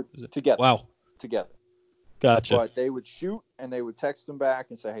 Wow. Together. Wow. Together. Gotcha. But they would shoot, and they would text them back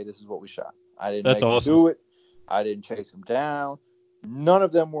and say, hey, this is what we shot. I didn't make them do it. I didn't chase them down. None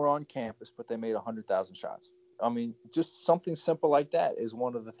of them were on campus, but they made 100,000 shots. I mean, just something simple like that is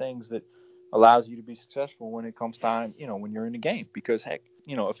one of the things that allows you to be successful when it comes time, when you're in the game. Because, heck,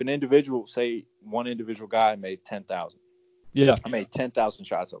 if an individual, say one individual guy made 10,000. Yeah. I made 10,000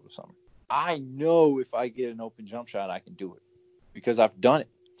 shots over the summer. I know if I get an open jump shot, I can do it because I've done it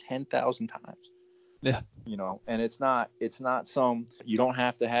 10,000 times. Yeah. And it's not you don't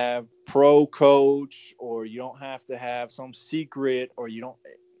have to have pro coach, or you don't have to have some secret, or you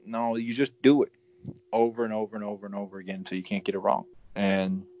just do it over and over and over and over again until you can't get it wrong.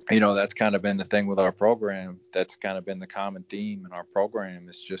 And, that's kind of been the thing with our program. That's kind of been the common theme in our program,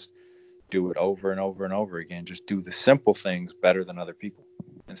 is just do it over and over and over again. Just do the simple things better than other people,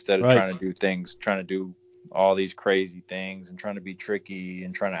 instead of trying to do all these crazy things and trying to be tricky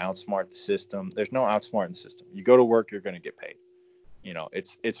and trying to outsmart the system. There's no outsmarting the system. You go to work, you're going to get paid.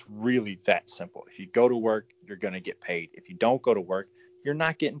 It's really that simple. If you go to work, you're going to get paid. If you don't go to work, you're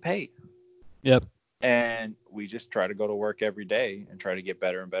not getting paid. Yep. And we just try to go to work every day and try to get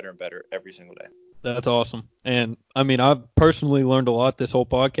better and better and better every single day. That's awesome. And I mean, I've personally learned a lot this whole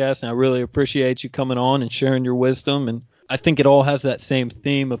podcast, and I really appreciate you coming on and sharing your wisdom. And I think it all has that same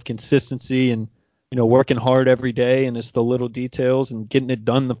theme of consistency and, working hard every day, and it's the little details and getting it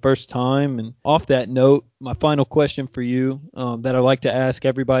done the first time. And off that note, my final question for you that I like to ask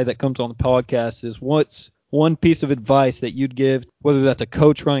everybody that comes on the podcast is, what's one piece of advice that you'd give, whether that's a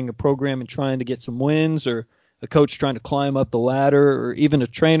coach running a program and trying to get some wins, or a coach trying to climb up the ladder, or even a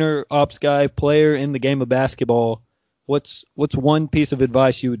trainer, ops guy, player in the game of basketball? What's one piece of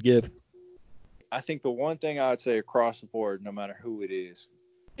advice you would give? I think the one thing I would say across the board, no matter who it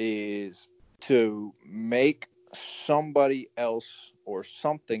is to make somebody else or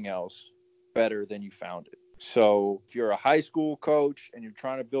something else better than you found it. So if you're a high school coach and you're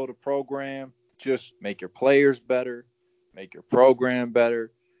trying to build a program, just make your players better, make your program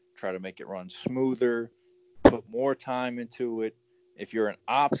better, try to make it run smoother, put more time into it. If you're an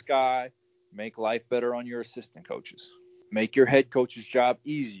ops guy, make life better on your assistant coaches. Make your head coach's job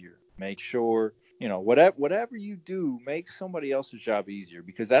easier. Make sure, whatever you do, make somebody else's job easier,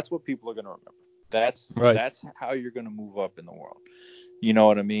 because that's what people are going to remember. That's how you're going to move up in the world. You know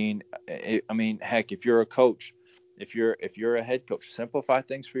what I mean? Heck, if you're a coach, if you're a head coach, simplify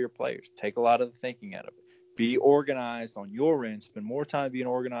things for your players. Take a lot of the thinking out of it. Be organized on your end. Spend more time being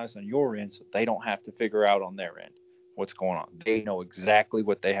organized on your end, so they don't have to figure out on their end what's going on. They know exactly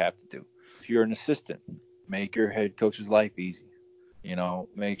what they have to do. If you're an assistant, make your head coach's life easy.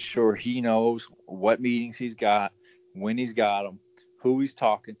 Make sure he knows what meetings he's got, when he's got them, who he's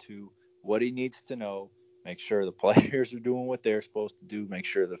talking to, what he needs to know. Make sure the players are doing what they're supposed to do. Make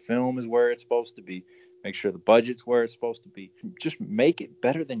sure the film is where it's supposed to be. Make sure the budget's where it's supposed to be. Just make it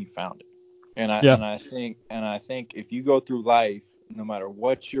better than you found it. And I think if you go through life, no matter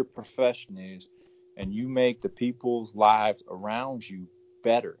what your profession is, and you make the people's lives around you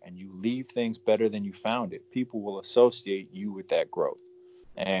better and you leave things better than you found it, people will associate you with that growth.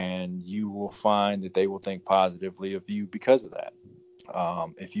 And you will find that they will think positively of you because of that.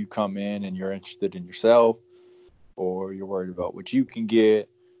 If you come in and you're interested in yourself, or you're worried about what you can get,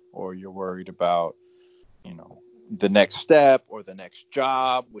 or you're worried about, the next step or the next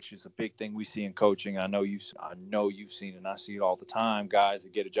job, which is a big thing we see in coaching. I know you've seen it, and I see it all the time. Guys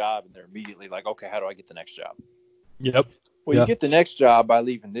that get a job and they're immediately like, okay, how do I get the next job? Yep. Well, you get the next job by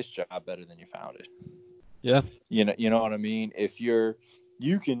leaving this job better than you found it. Yeah. You know what I mean?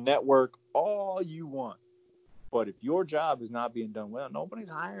 You can network all you want, but if your job is not being done well, nobody's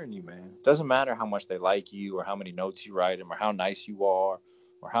hiring you, man. It doesn't matter how much they like you or how many notes you write them or how nice you are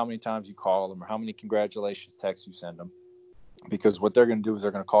or how many times you call them or how many congratulations texts you send them. Because what they're going to do is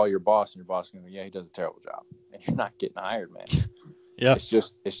they're going to call your boss, and your boss is going to go, yeah, he does a terrible job. And you're not getting hired, man. Yeah. It's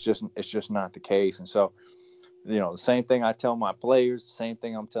just not the case. And so, the same thing I tell my players, the same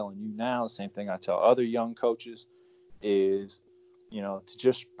thing I'm telling you now, the same thing I tell other young coaches is, to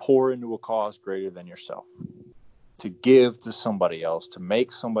just pour into a cause greater than yourself, to give to somebody else, to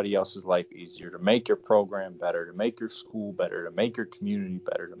make somebody else's life easier, to make your program better, to make your school better, to make your community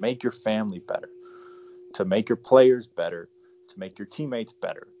better, to make your family better, to make your players better, to make your teammates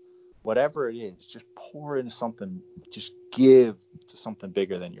better. Whatever it is, just pour into something, just give to something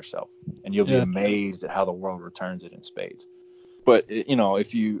bigger than yourself, and you'll be amazed at how the world returns it in spades. But,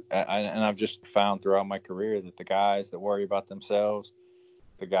 I've just found throughout my career that the guys that worry about themselves,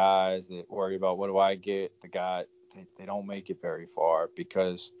 the guys that worry about what do I get, they don't make it very far,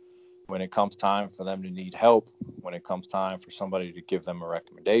 because when it comes time for them to need help, when it comes time for somebody to give them a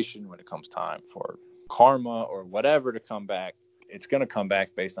recommendation, when it comes time for karma or whatever to come back, it's going to come back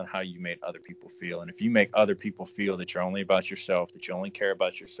based on how you made other people feel. And if you make other people feel that you're only about yourself, that you only care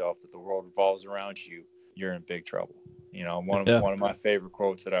about yourself, that the world revolves around you, you're in big trouble. One of my favorite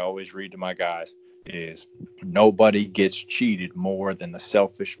quotes that I always read to my guys is, nobody gets cheated more than the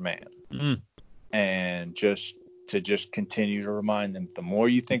selfish man. And just continue to remind them, the more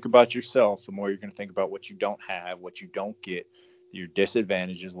you think about yourself, the more you're going to think about what you don't have, what you don't get, your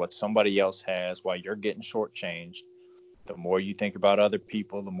disadvantages, what somebody else has, why you're getting shortchanged. The more you think about other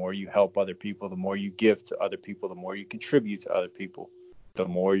people, the more you help other people, the more you give to other people, the more you contribute to other people, the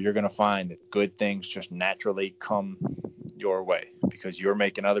more you're going to find that good things just naturally come your way, because you're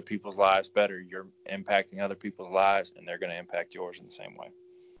making other people's lives better. You're impacting other people's lives, and they're going to impact yours in the same way.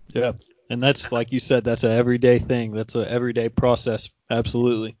 Yeah. And that's, like you said, that's an everyday thing. That's an everyday process.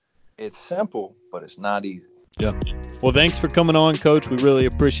 Absolutely. It's simple, but it's not easy. Yeah. Well, thanks for coming on, Coach. We really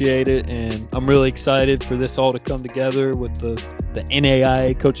appreciate it, and I'm really excited for this all to come together with the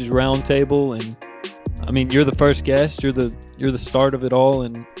NAIA Coaches Roundtable. And I mean, you're the first guest. You're the start of it all,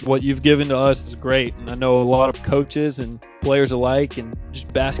 and what you've given to us is great. And I know a lot of coaches and players alike, and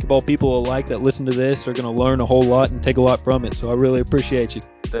just basketball people alike that listen to this are going to learn a whole lot and take a lot from it. So I really appreciate you.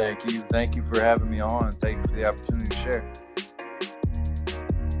 Thank you for having me on. Thank you for the opportunity to share.